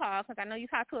if you recall because I know you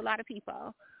talk to a lot of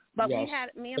people, but me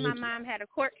and my mom had a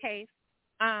court case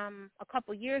a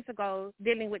couple years ago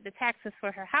dealing with the taxes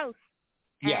for her house,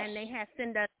 and they had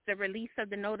sent us the release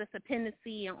of the notice of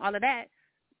pendency and all of that.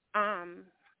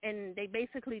 And they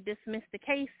basically dismissed the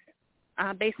case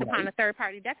based upon a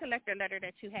third-party debt collector letter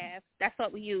that you have. That's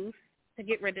what we use to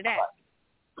get rid of that.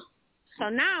 So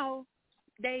now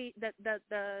the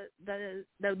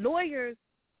lawyers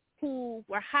who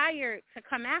were hired to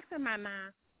come after my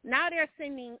mom, now they're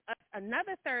sending us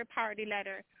another third-party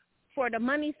letter for the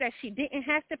monies that she didn't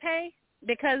have to pay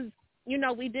because,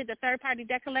 we did the third-party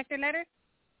debt collector letter.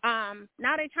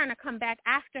 Now they're trying to come back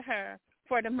after her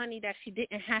for the money that she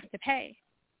didn't have to pay.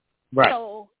 Right.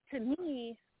 So to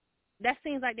me, that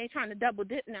seems like they're trying to double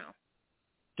dip now.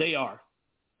 They are.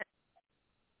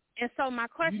 And so my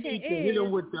question you need to hit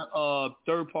them with the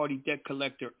third-party debt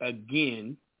collector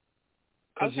again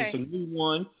because it's a new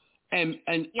one. And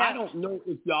I don't know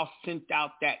if y'all sent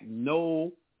out that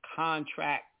no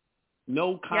contact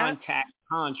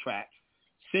contract.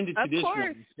 Send it to this one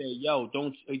and say, yo,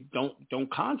 don't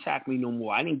contact me no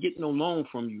more. I didn't get no loan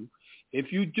from you.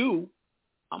 If you do,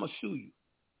 I'm going to sue you.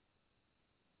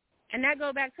 And that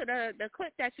go back to the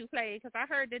clip that you played, because I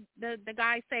heard the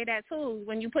guy say that too,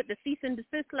 when you put the cease and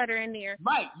desist letter in there.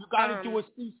 Right. You got to do a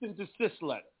cease and desist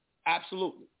letter.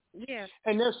 Absolutely. Yeah.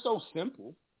 And they're so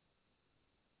simple.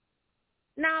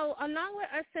 Now, along with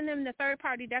us sending the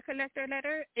third-party debt collector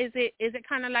letter, is it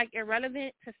kind of like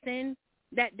irrelevant to send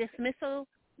that dismissal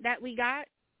that we got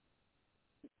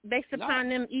based upon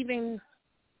them even...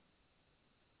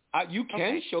 You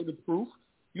can show the proof.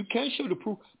 You can show the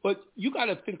proof, but you got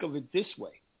to think of it this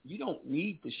way. You don't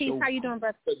need to show how you doing,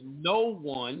 proof to no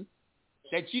one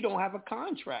that you don't have a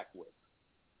contract with.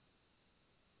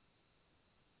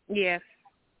 Yeah.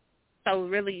 So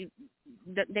really,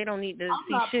 they don't need to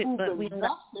see shit. But we don't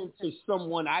to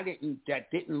someone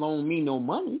that didn't loan me no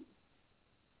money.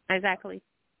 Exactly.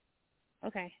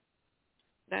 Okay.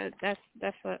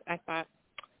 That's what I thought.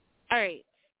 All right.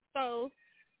 So.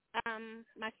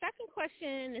 My second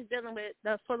question is dealing with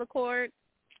the full accord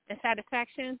and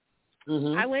satisfaction.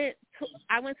 Mm-hmm. I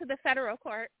went to the federal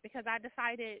court because I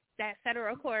decided that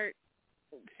federal court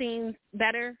seems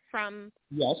better from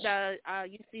the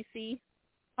UCC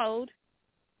code.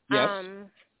 Yes.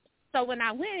 So when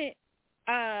I went,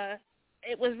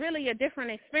 it was really a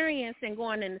different experience than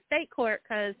going in the state court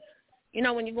because,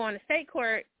 when you go in the state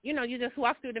court, you just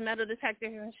walk through the metal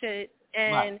detectors and shit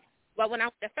and but when I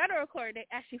went to federal court, they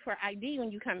ask you for ID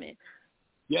when you come in.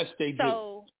 Yes, they do.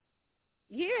 So,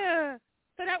 yeah.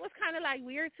 So that was kind of like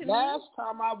weird to me. Last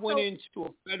time I went into a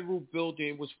federal building,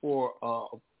 it was for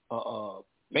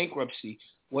bankruptcy.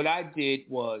 What I did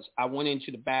was I went into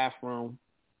the bathroom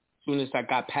as soon as I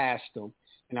got past them,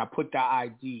 and I put the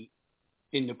ID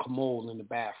in the commode in the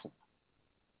bathroom.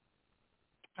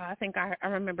 I think I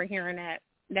remember hearing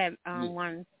that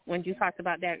one when you talked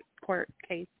about that court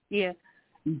case. Yeah.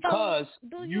 Because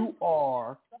you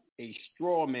are a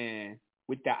straw man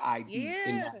with the ID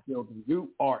in that building.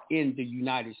 You are in the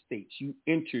United States. You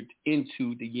entered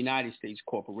into the United States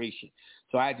corporation.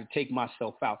 So I had to take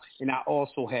myself out. And I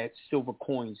also had silver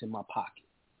coins in my pocket.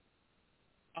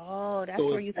 Oh, that's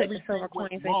where you took the silver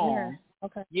coins in here.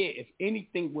 Okay. Yeah, if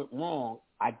anything went wrong,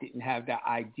 I didn't have that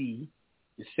ID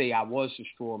to say I was a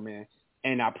straw man,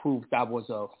 and I proved I was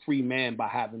a free man by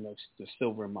having the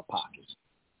silver in my pocket.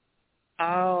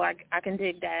 Oh, I can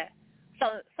dig that.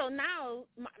 So now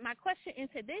my question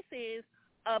into this is,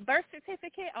 a birth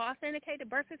certificate, or authenticated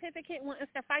birth certificate, wouldn't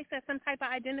suffice as some type of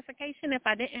identification if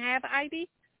I didn't have ID?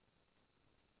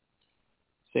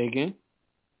 Say again?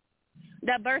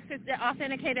 The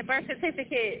authenticated birth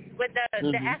certificate with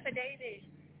the affidavit.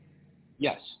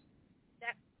 Yes.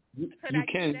 Could you I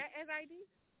can. use that as ID?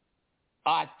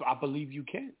 I believe you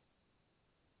can.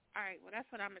 All right, well, that's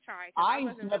what I'm going to try. I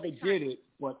never did it,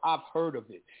 but I've heard of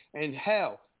it. And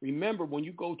hell, remember when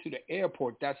you go to the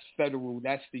airport, that's federal,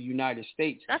 that's the United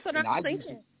States. That's what I'm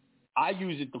thinking. I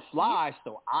use it to fly,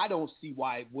 so I don't see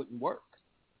why it wouldn't work.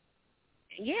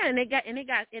 Yeah, and it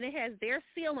has their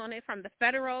seal on it from the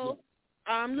federal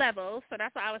level. So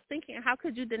that's why I was thinking, how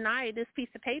could you deny this piece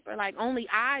of paper? Like, only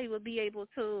I would be able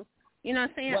to, you know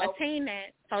what I'm saying, attain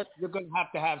that. So you're going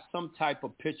to have some type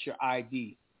of picture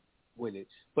ID with it,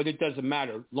 but it doesn't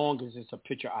matter long as it's a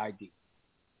picture ID.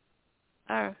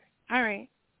 All right.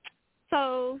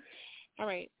 So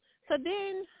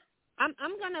then I'm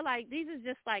gonna, like, these is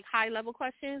just like high level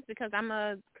questions because I'm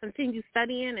gonna continue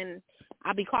studying and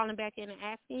I'll be calling back in and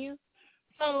asking you.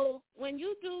 So when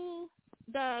you do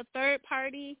the third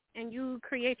party and you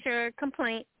create your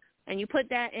complaint and you put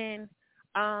that in,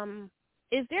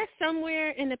 is there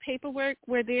somewhere in the paperwork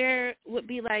where there would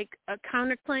be like a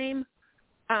counterclaim?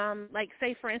 Like,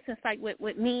 say, for instance, like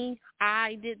with me,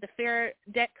 I did the Fair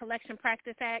Debt Collection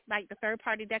Practice Act, like the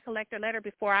third-party debt collector letter,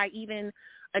 before I even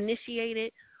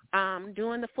initiated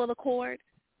doing the full accord.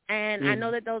 And I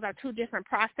know that those are two different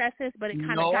processes, but it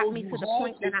kind of got me to the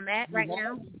point that I'm at right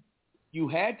now. You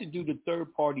had to do the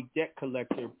third-party debt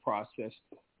collector process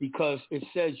because it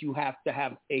says you have to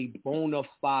have a bona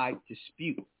fide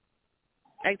dispute.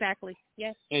 Exactly,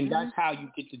 yes. And that's how you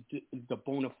get the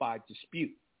bona fide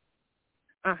dispute.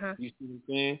 Uh-huh. You see what I'm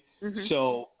saying? Mm-hmm.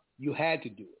 So you had to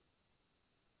do it.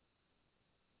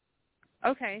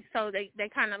 Okay, so they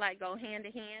kind of like go hand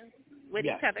in hand with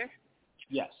each other?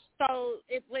 Yes. So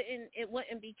it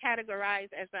wouldn't be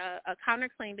categorized as a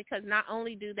counterclaim because not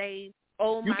only do they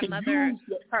owe my mother...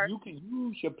 You can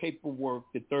use your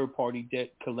paperwork, the third-party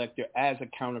debt collector, as a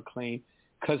counterclaim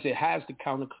because it has the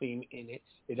counterclaim in it.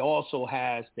 It also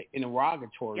has the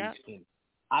interrogatories in it.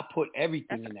 I put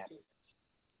everything in that.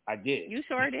 I did. You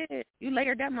sure did. You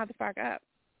layered that motherfucker up.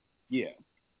 Yeah.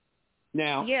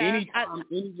 Now, anytime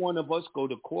any one of us go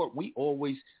to court, we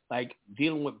always, like,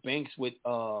 dealing with banks with,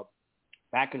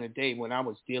 back in the day when I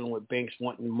was dealing with banks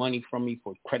wanting money from me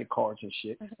for credit cards and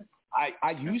shit,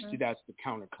 I used it as the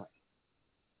counterclaim.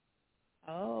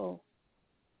 Oh.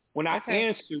 When I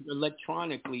answered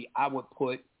electronically, I would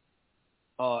put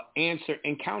answer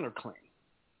and counterclaim,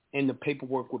 and the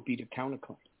paperwork would be the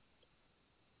counterclaim.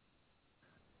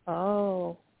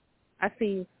 Oh, I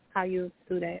see how you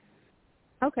do that.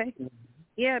 Okay. Mm-hmm.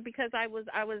 Yeah, because I was,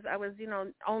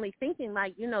 only thinking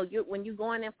like, when you're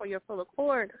going in for your full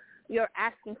accord, you're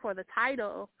asking for the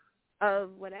title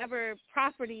of whatever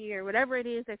property or whatever it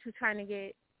is that you're trying to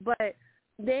get. But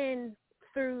then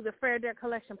through the Fair Debt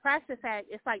Collection Practice Act,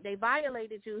 it's like they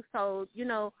violated you. So,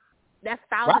 that's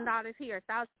 $1,000 here,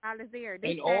 $1,000 there.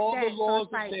 This, and all the laws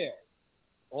are there.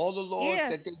 All the laws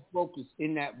that they broke is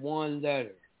in that one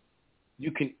letter.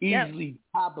 You can easily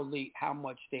tabulate how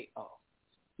much they owe.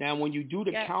 Now, when you do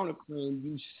the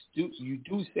counterclaim, you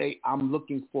do say, I'm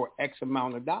looking for X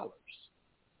amount of dollars.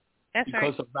 That's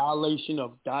because of violation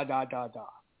of da.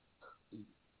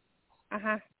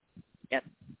 Uh-huh. Yep.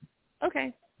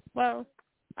 Okay. Well,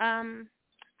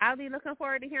 I'll be looking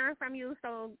forward to hearing from you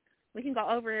so we can go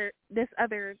over this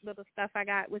other little stuff I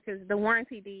got, which is the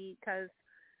warranty deed, because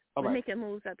we're making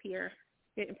moves up here,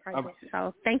 getting pregnant. Right.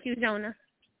 So thank you, Jonah.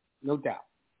 No doubt.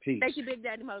 Peace. Thank you, Big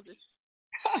Daddy Moses.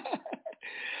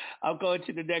 I'm going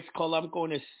to the next call. I'm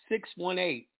going to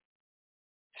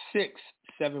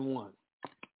 618-671.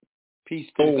 Peace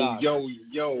to God. Yo.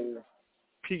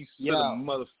 Peace to the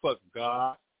motherfucker,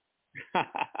 God.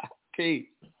 Peace.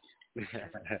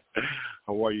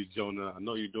 How are you, Jonah? I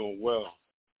know you're doing well.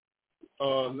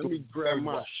 Let me grab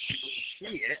my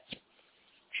shit.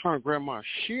 Trying to grab my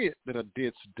shit that I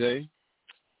did today.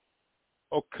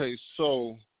 Okay,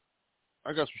 so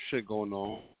I got some shit going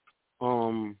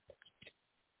on.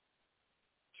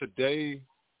 Today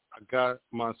I got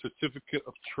my certificate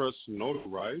of trust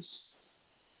notarized.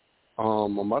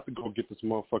 I'm about to go get this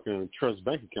motherfucking trust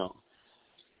bank account.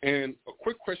 And a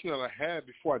quick question that I had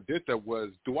before I did that was,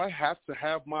 do I have to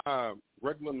have my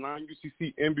regular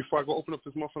non-UCC in before I go open up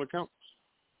this motherfucking account?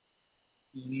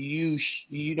 You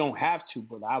don't have to,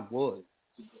 but I would.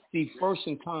 See, first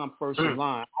in time, first in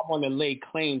line. I want to lay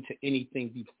claim to anything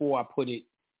before I put it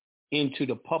into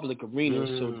the public arena,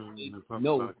 so they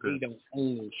know they don't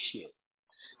own this shit.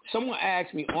 Someone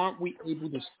asked me, aren't we able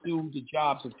to sue the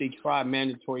jobs if they try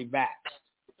mandatory vax?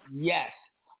 Yes.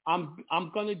 I'm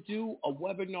gonna do a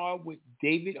webinar with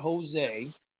David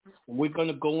Jose. And we're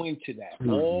gonna go into that.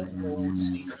 All roads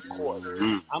lead to court.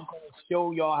 I'm gonna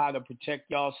show y'all how to protect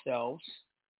yourselves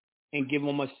and give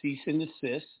them a cease and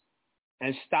desist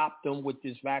and stop them with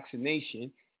this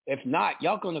vaccination. If not,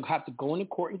 y'all gonna have to go into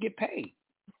court and get paid.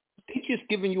 They're just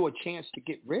giving you a chance to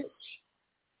get rich.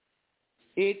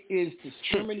 It is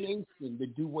discrimination to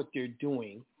do what they're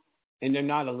doing, and they're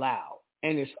not allowed,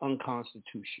 and it's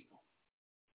unconstitutional.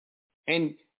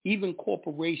 And even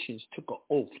corporations took an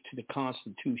oath to the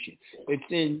Constitution. It's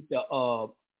in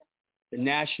the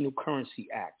National Currency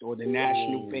Act or the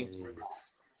National Banking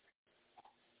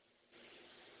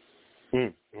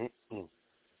Act.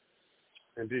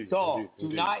 Indeed. So do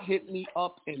not hit me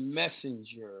up in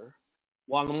Messenger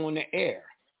while I'm on the air.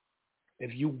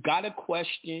 If you got a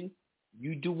question,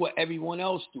 you do what everyone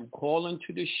else do. Call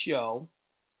into the show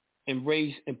and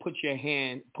put your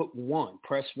hand,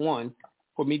 press 1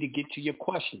 for me to get to your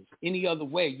questions. Any other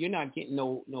way, you're not getting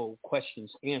no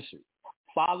questions answered.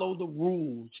 Follow the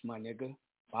rules, my nigga.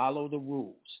 Follow the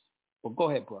rules. Well, go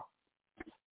ahead, bro.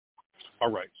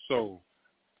 All right. So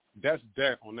that's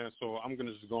that on that. So I'm going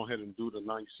to just go ahead and do the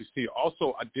 9UCC.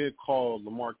 Also, I did call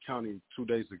Lamar County 2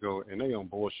 days ago, and they on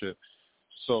bullshit.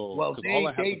 So all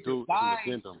I have to do is an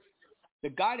addendum. The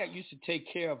guy that used to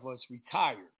take care of us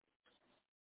retired.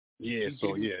 Yeah,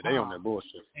 they on that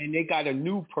bullshit. And they got a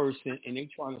new person, and they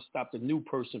trying to stop the new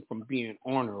person from being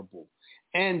honorable.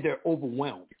 And they're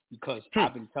overwhelmed because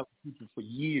I've been telling people for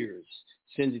years,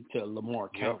 send it to Lamar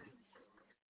County.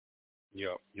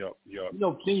 Yep. You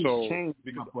know, things change,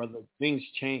 my brother. Things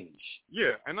change.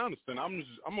 Yeah, and I understand. I'm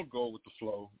gonna go with the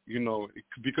flow,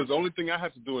 because the only thing I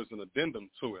have to do is an addendum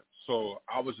to it. So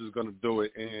I was just gonna do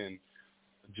it and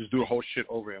just do the whole shit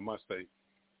over in my state.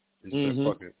 And say,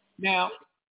 fuck it. Now,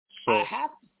 I have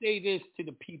to say this to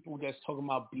the people that's talking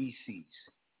about BCs.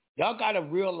 Y'all got to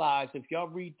realize if y'all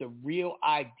read the Real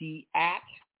ID Act,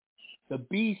 the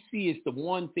BC is the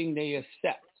one thing they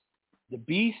accept. The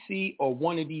BC or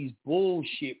one of these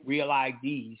bullshit Real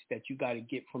IDs that you got to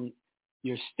get from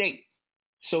your state.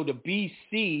 So the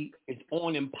BC is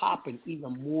on and popping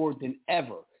even more than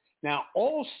ever. Now,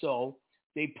 also,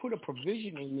 they put a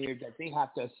provision in there that they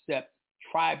have to accept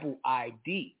tribal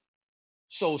ID.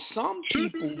 So some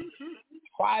people,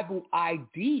 tribal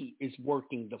ID is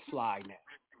working the fly now,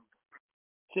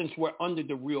 since we're under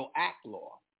the Real Act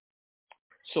law.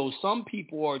 So some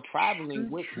people are traveling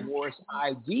with Morris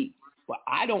ID, but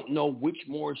I don't know which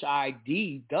Morris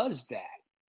ID does that.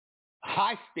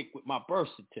 I stick with my birth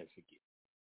certificate.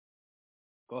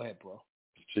 Go ahead, bro.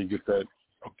 So you get that.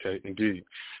 Okay, indeed.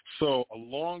 So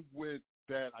along with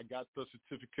that, I got the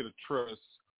certificate of trust.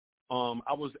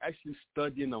 I was actually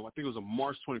studying, I think it was a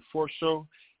March 24th show,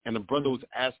 and the brother was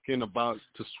asking about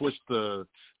to switch the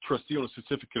trustee on the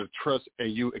certificate of trust,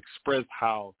 and you expressed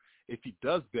how if he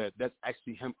does that, that's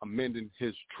actually him amending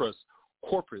his trust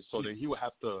corporate, so that he would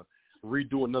have to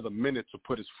redo another minute to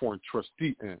put his foreign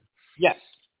trustee in. Yes.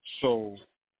 So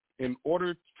in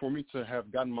order for me to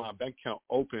have gotten my bank account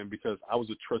open, because I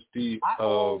was a trustee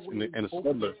of and a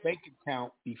settler. Bank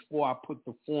account before I put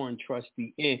the foreign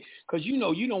trustee in, because you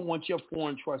don't want your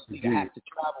foreign trustee to have to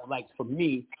travel. Like for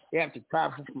me, they have to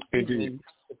travel from England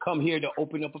to come here to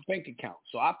open up a bank account.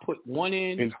 So I put one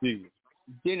in,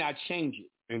 then I change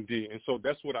it. Indeed, and so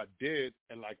that's what I did,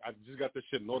 and I just got this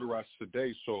shit notarized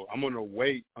today. So I'm gonna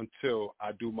wait until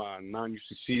I do my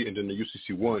non-UCC and then the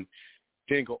UCC1.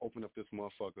 Then go open up this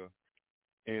motherfucker.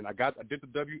 And I did the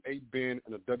W-8 bin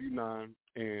and the W-9,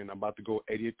 and I'm about to go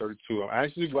 8832. I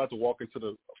actually about to walk into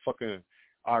the fucking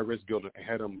IRS building and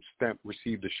had them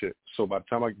receive the shit. So by the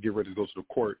time I get ready to go to the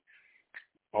court,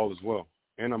 all is well.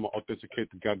 And I'm going to authenticate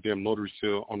the goddamn notary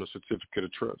seal on the certificate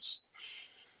of trust.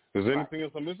 Is there anything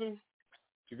else I'm missing?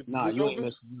 Nah, you ain't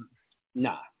missing.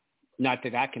 Nah, not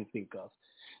that I can think of.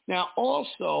 Now,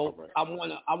 also, I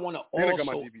want to also add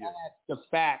the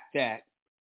fact that,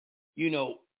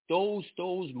 those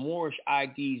Moorish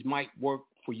IDs might work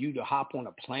for you to hop on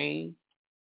a plane,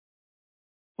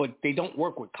 but they don't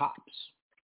work with cops.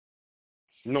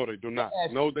 No, they do not.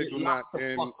 No, they do not.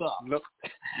 And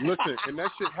listen, and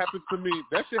that shit happened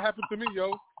to me.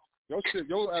 Yo.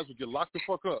 Your ass will get locked the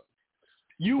fuck up.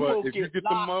 You but will get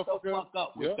locked the fuck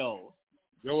up with those.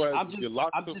 Your ass will get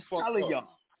locked the fuck up. I'm just telling y'all,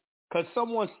 because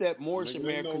someone said Moorish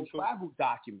American travel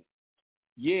document.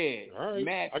 Yeah, all right.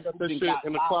 Matt I got that shit got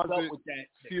in the locked closet. up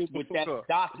with that Hell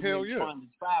document yeah. trying to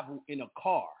travel in a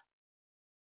car.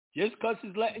 Just because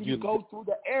it's letting you go through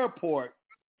the airport,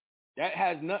 that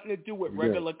has nothing to do with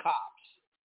regular cops.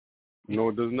 No,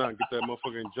 it does not. Get that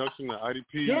motherfucking injunction, the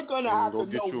IDP, You're gonna have go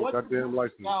to get know you a what goddamn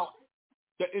license. Now,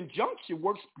 the injunction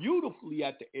works beautifully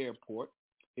at the airport.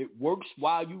 It works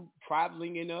while you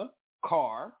traveling in a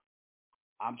car.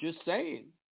 I'm just saying,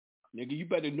 nigga, you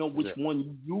better know which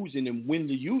one you're using and when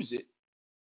to use it.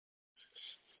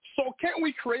 So can't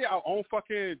we create our own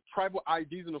fucking tribal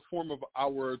IDs in the form of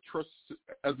our trust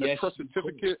as a trust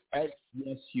certificate?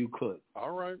 Yes, you could.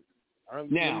 All right.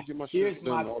 Now, here's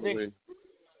my thing. Way.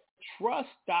 Trust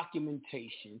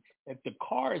documentation. If the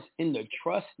car is in the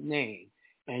trust name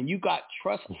and you got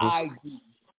trust ID,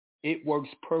 it works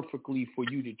perfectly for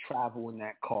you to travel in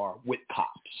that car with cops.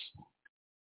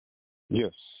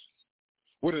 Yes.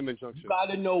 With an injunction. You got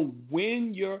to know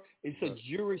when it's a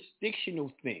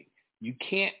jurisdictional thing. You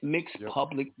can't mix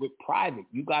public with private.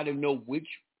 You got to know which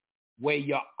way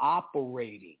you're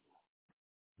operating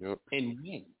and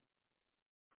when.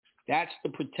 That's the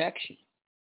protection.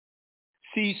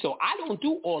 See, so I don't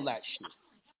do all that shit.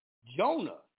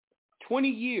 Jonah, 20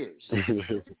 years.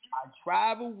 I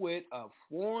travel with a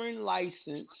foreign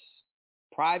license,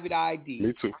 private ID.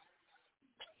 Me too.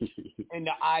 And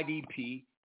the IDP,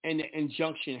 and the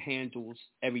injunction handles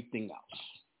everything else,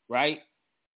 right?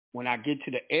 When I get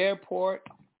to the airport,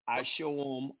 I show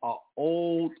them an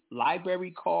old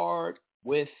library card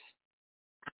with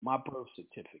my birth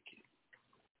certificate.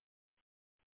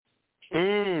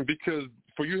 Because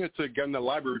for you to get in the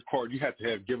library card, you had to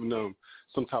have given them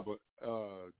some type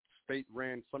of state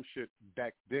ran some shit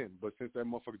back then. But since that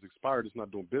motherfucker's expired, it's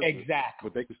not doing business. Exactly.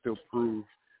 But they can still prove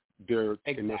their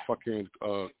in their fucking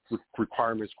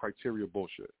requirements, criteria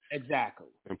bullshit. Exactly.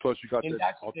 And plus, you got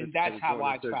that's how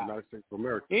I travel. United States of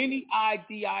America. Any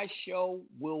ID I show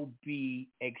will be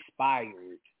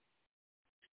expired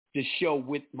to show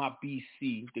with my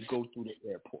BC to go through the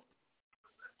airport.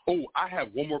 Oh, I have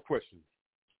one more question.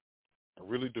 I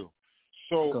really do.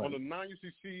 So on the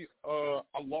non-UCC,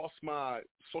 I lost my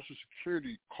Social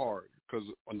Security card because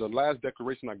on the last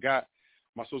declaration I got,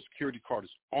 my Social Security card is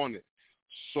on it.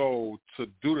 So to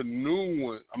do the new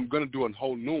one, I'm going to do a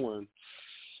whole new one.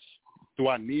 Do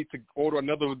I need to order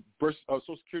another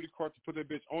Social Security card to put that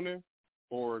bitch on there?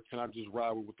 Or can I just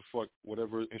ride with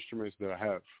whatever instruments that I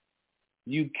have?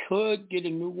 You could get a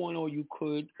new one or you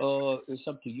could, it's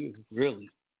up to you, really.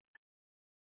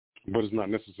 But it's not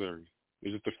necessary.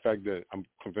 It's just the fact that I'm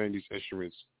conveying these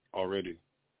instruments already.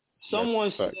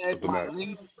 Someone said my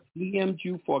lady DM'd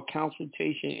you for a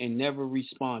consultation and never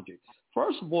responded.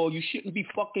 First of all, you shouldn't be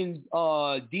fucking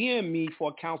DM me for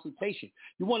a consultation.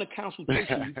 You want a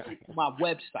consultation, you go to my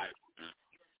website.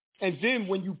 And then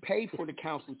when you pay for the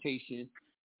consultation,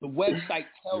 the website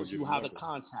tells you how to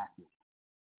contact me.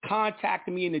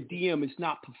 Contacting me in a DM is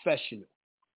not professional.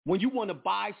 When you want to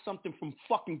buy something from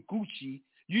fucking Gucci,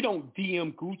 you don't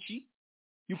DM Gucci.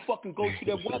 You fucking go to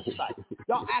their website.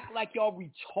 Y'all act like y'all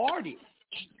retarded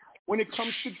when it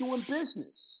comes to doing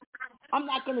business. I'm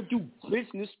not going to do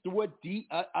business through a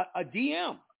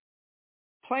DM.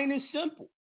 Plain and simple.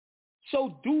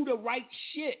 So do the right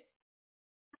shit.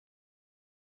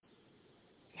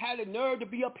 Had a nerve to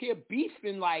be up here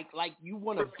beefing like you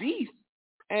want to beef,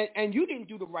 and you didn't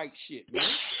do the right shit, man.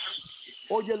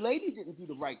 Or your lady didn't do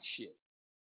the right shit.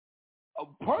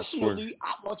 Personally,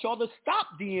 I want y'all to stop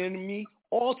DMing me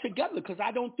altogether because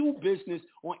I don't do business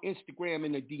on Instagram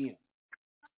in the DM.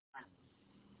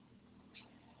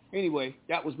 Anyway,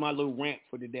 that was my little rant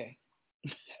for today.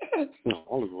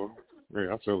 Oliver,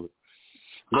 yeah, I feel it.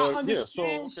 But, I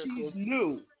understand she's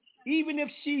new. Even if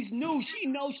she's new, she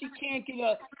knows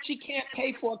she can't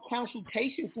pay for a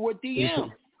consultation through a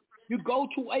DM. You go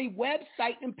to a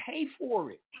website and pay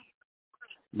for it.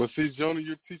 But see, Jonah,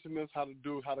 you're teaching us how to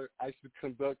actually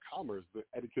conduct commerce, the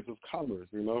etiquette of commerce,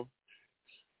 you know?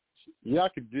 Yeah, I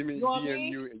could DM you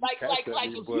and you cash at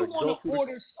me, if but you want to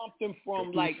order something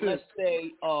from let's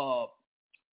say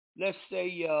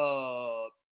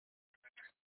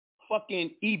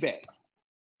fucking eBay.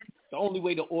 The only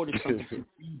way to order something from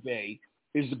eBay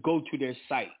is to go to their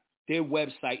site, their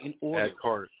website, and order. Add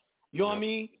cart. You know what I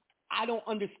mean? I don't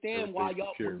understand why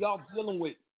when y'all dealing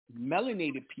with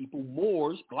melanated people,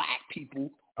 Moors, black people,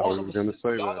 all of a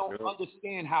sudden, y'all don't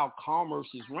understand how commerce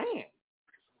is ran.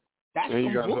 That's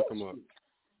some bullshit.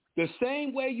 The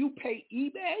same way you pay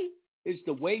eBay is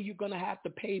the way you're going to have to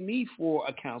pay me for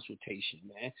a consultation,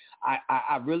 man.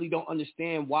 I really don't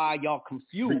understand why y'all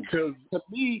confused. Because to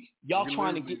me, y'all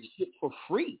trying to get shit for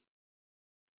free.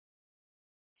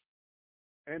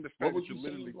 And the fact that you're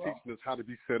literally teaching us how to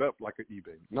be set up like an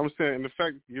eBay. You know what I'm saying? And the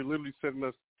fact that you're literally setting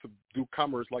us to do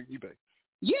commerce like eBay.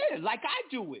 Yeah, like I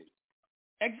do it.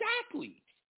 Exactly.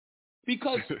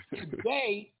 Because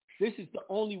today, this is the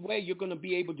only way you're going to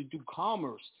be able to do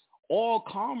commerce. All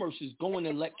commerce is going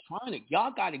electronic.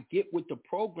 Y'all got to get with the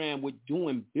program with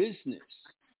doing business.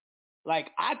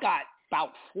 Like, I got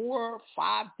about 4 or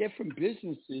 5 different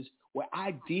businesses where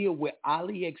I deal with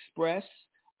AliExpress,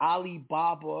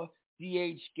 Alibaba,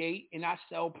 DHgate, and I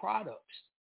sell products.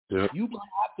 Yep. You're going to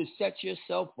have to set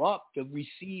yourself up to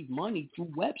receive money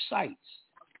through websites.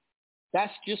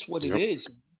 That's just what it is.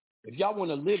 If y'all want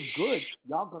to live good,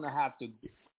 y'all going to have to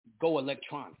go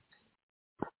electronic.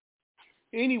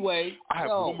 Anyway, I have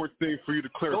one more thing for you to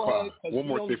clarify. One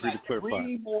more thing for you to clarify.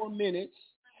 3 more minutes.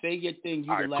 Say your thing.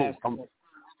 You all the right, last. Cool.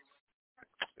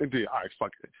 Indeed. All right,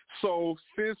 fuck it. So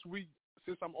since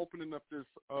I'm opening up this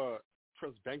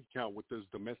trust bank account with this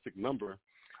domestic number,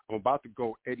 I'm about to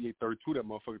go 8832 that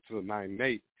motherfucker to the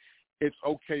 98. It's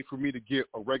okay for me to get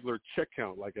a regular check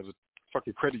count, like as a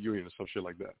fucking credit union or some shit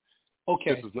like that.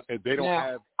 Okay. They don't now,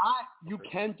 have. You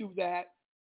can do that.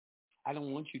 I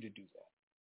don't want you to do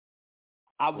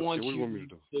that. I want you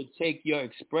to take your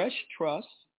Express Trust,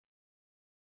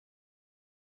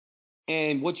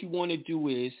 and what you want to do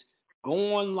is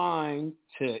go online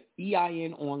to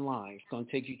EIN Online. It's going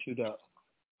to take you to the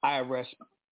IRS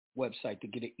website to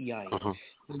get an EIN.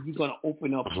 And you're going to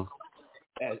open up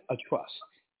a trust.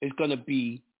 It's going to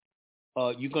be,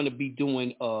 you're going to be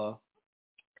doing,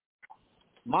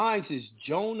 mine is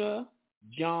Jonah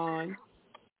John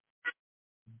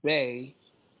Bay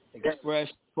Express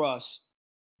Trust,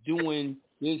 doing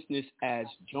business as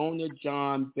Jonah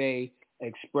John Bay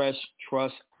Express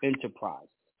Trust Enterprise.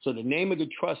 So the name of the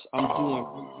trust I'm doing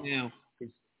right now is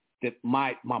that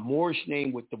my Moorish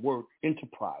name with the word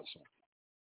enterprise on it.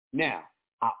 Now,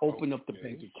 I open up the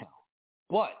bank account.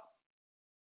 But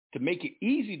to make it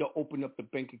easy to open up the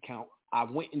bank account, I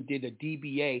went and did a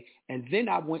DBA, and then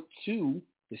I went to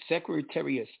the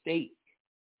Secretary of State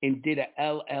and did a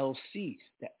LLC.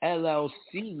 The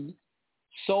LLC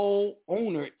sole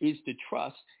owner is the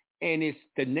trust, and it's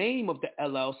the name of the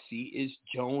LLC is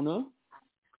Jonah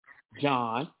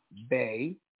John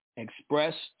Bay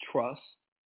Express Trust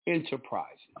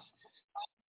Enterprises.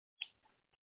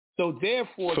 So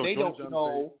therefore, they don't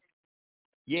know.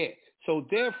 Yeah. So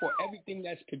therefore, everything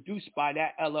that's produced by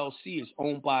that LLC is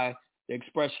owned by the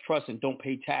Express Trust and don't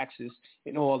pay taxes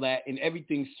and all that, and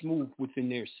everything's smooth within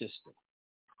their system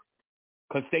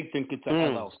because they think it's an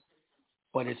LLC,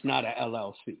 but it's not an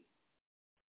LLC.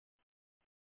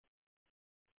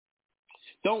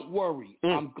 Don't worry.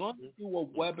 I'm going to do a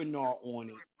webinar on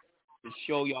it to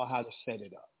show y'all how to set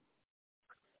it up.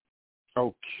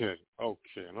 Okay.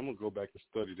 And I'm going to go back and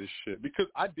study this shit because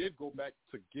I did go back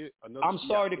to get another. I'm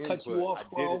sorry to cut you off,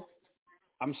 bro.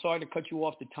 I'm sorry to cut you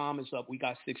off. The time is up. We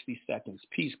got 60 seconds.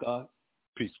 Peace, God.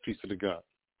 Peace to the God.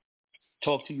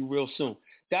 Talk to you real soon.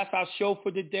 That's our show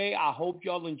for today. I hope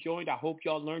y'all enjoyed. I hope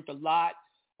y'all learned a lot.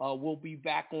 We'll be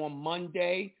back on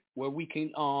Monday where we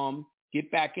can get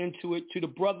back into it. To the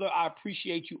brother, I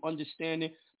appreciate you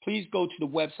understanding. Please go to the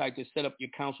website to set up your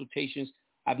consultations.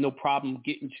 I have no problem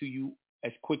getting to you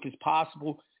as quick as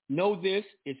possible. Know this,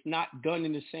 it's not done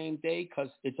in the same day because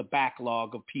it's a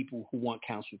backlog of people who want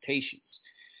consultations.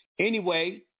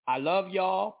 Anyway, I love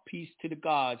y'all. Peace to the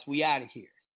gods. We out of here.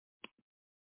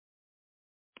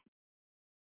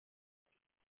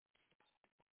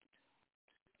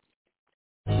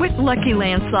 With Lucky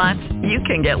Land Slots, you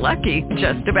can get lucky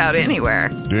just about anywhere.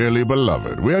 Dearly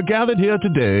beloved, we are gathered here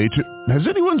today to... Has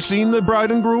anyone seen the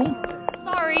bride and groom?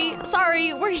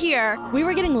 Sorry, we're here. We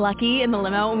were getting lucky in the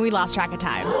limo and we lost track of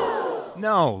time.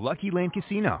 No, Lucky Land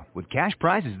Casino, with cash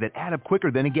prizes that add up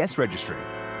quicker than a guest registry.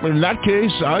 In that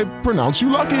case, I pronounce you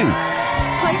lucky.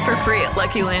 Play for free at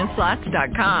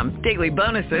LuckyLandSlots.com. Daily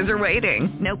bonuses are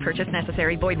waiting. No purchase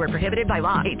necessary. Void where prohibited by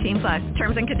law. 18+.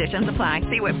 Terms and conditions apply.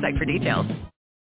 See website for details.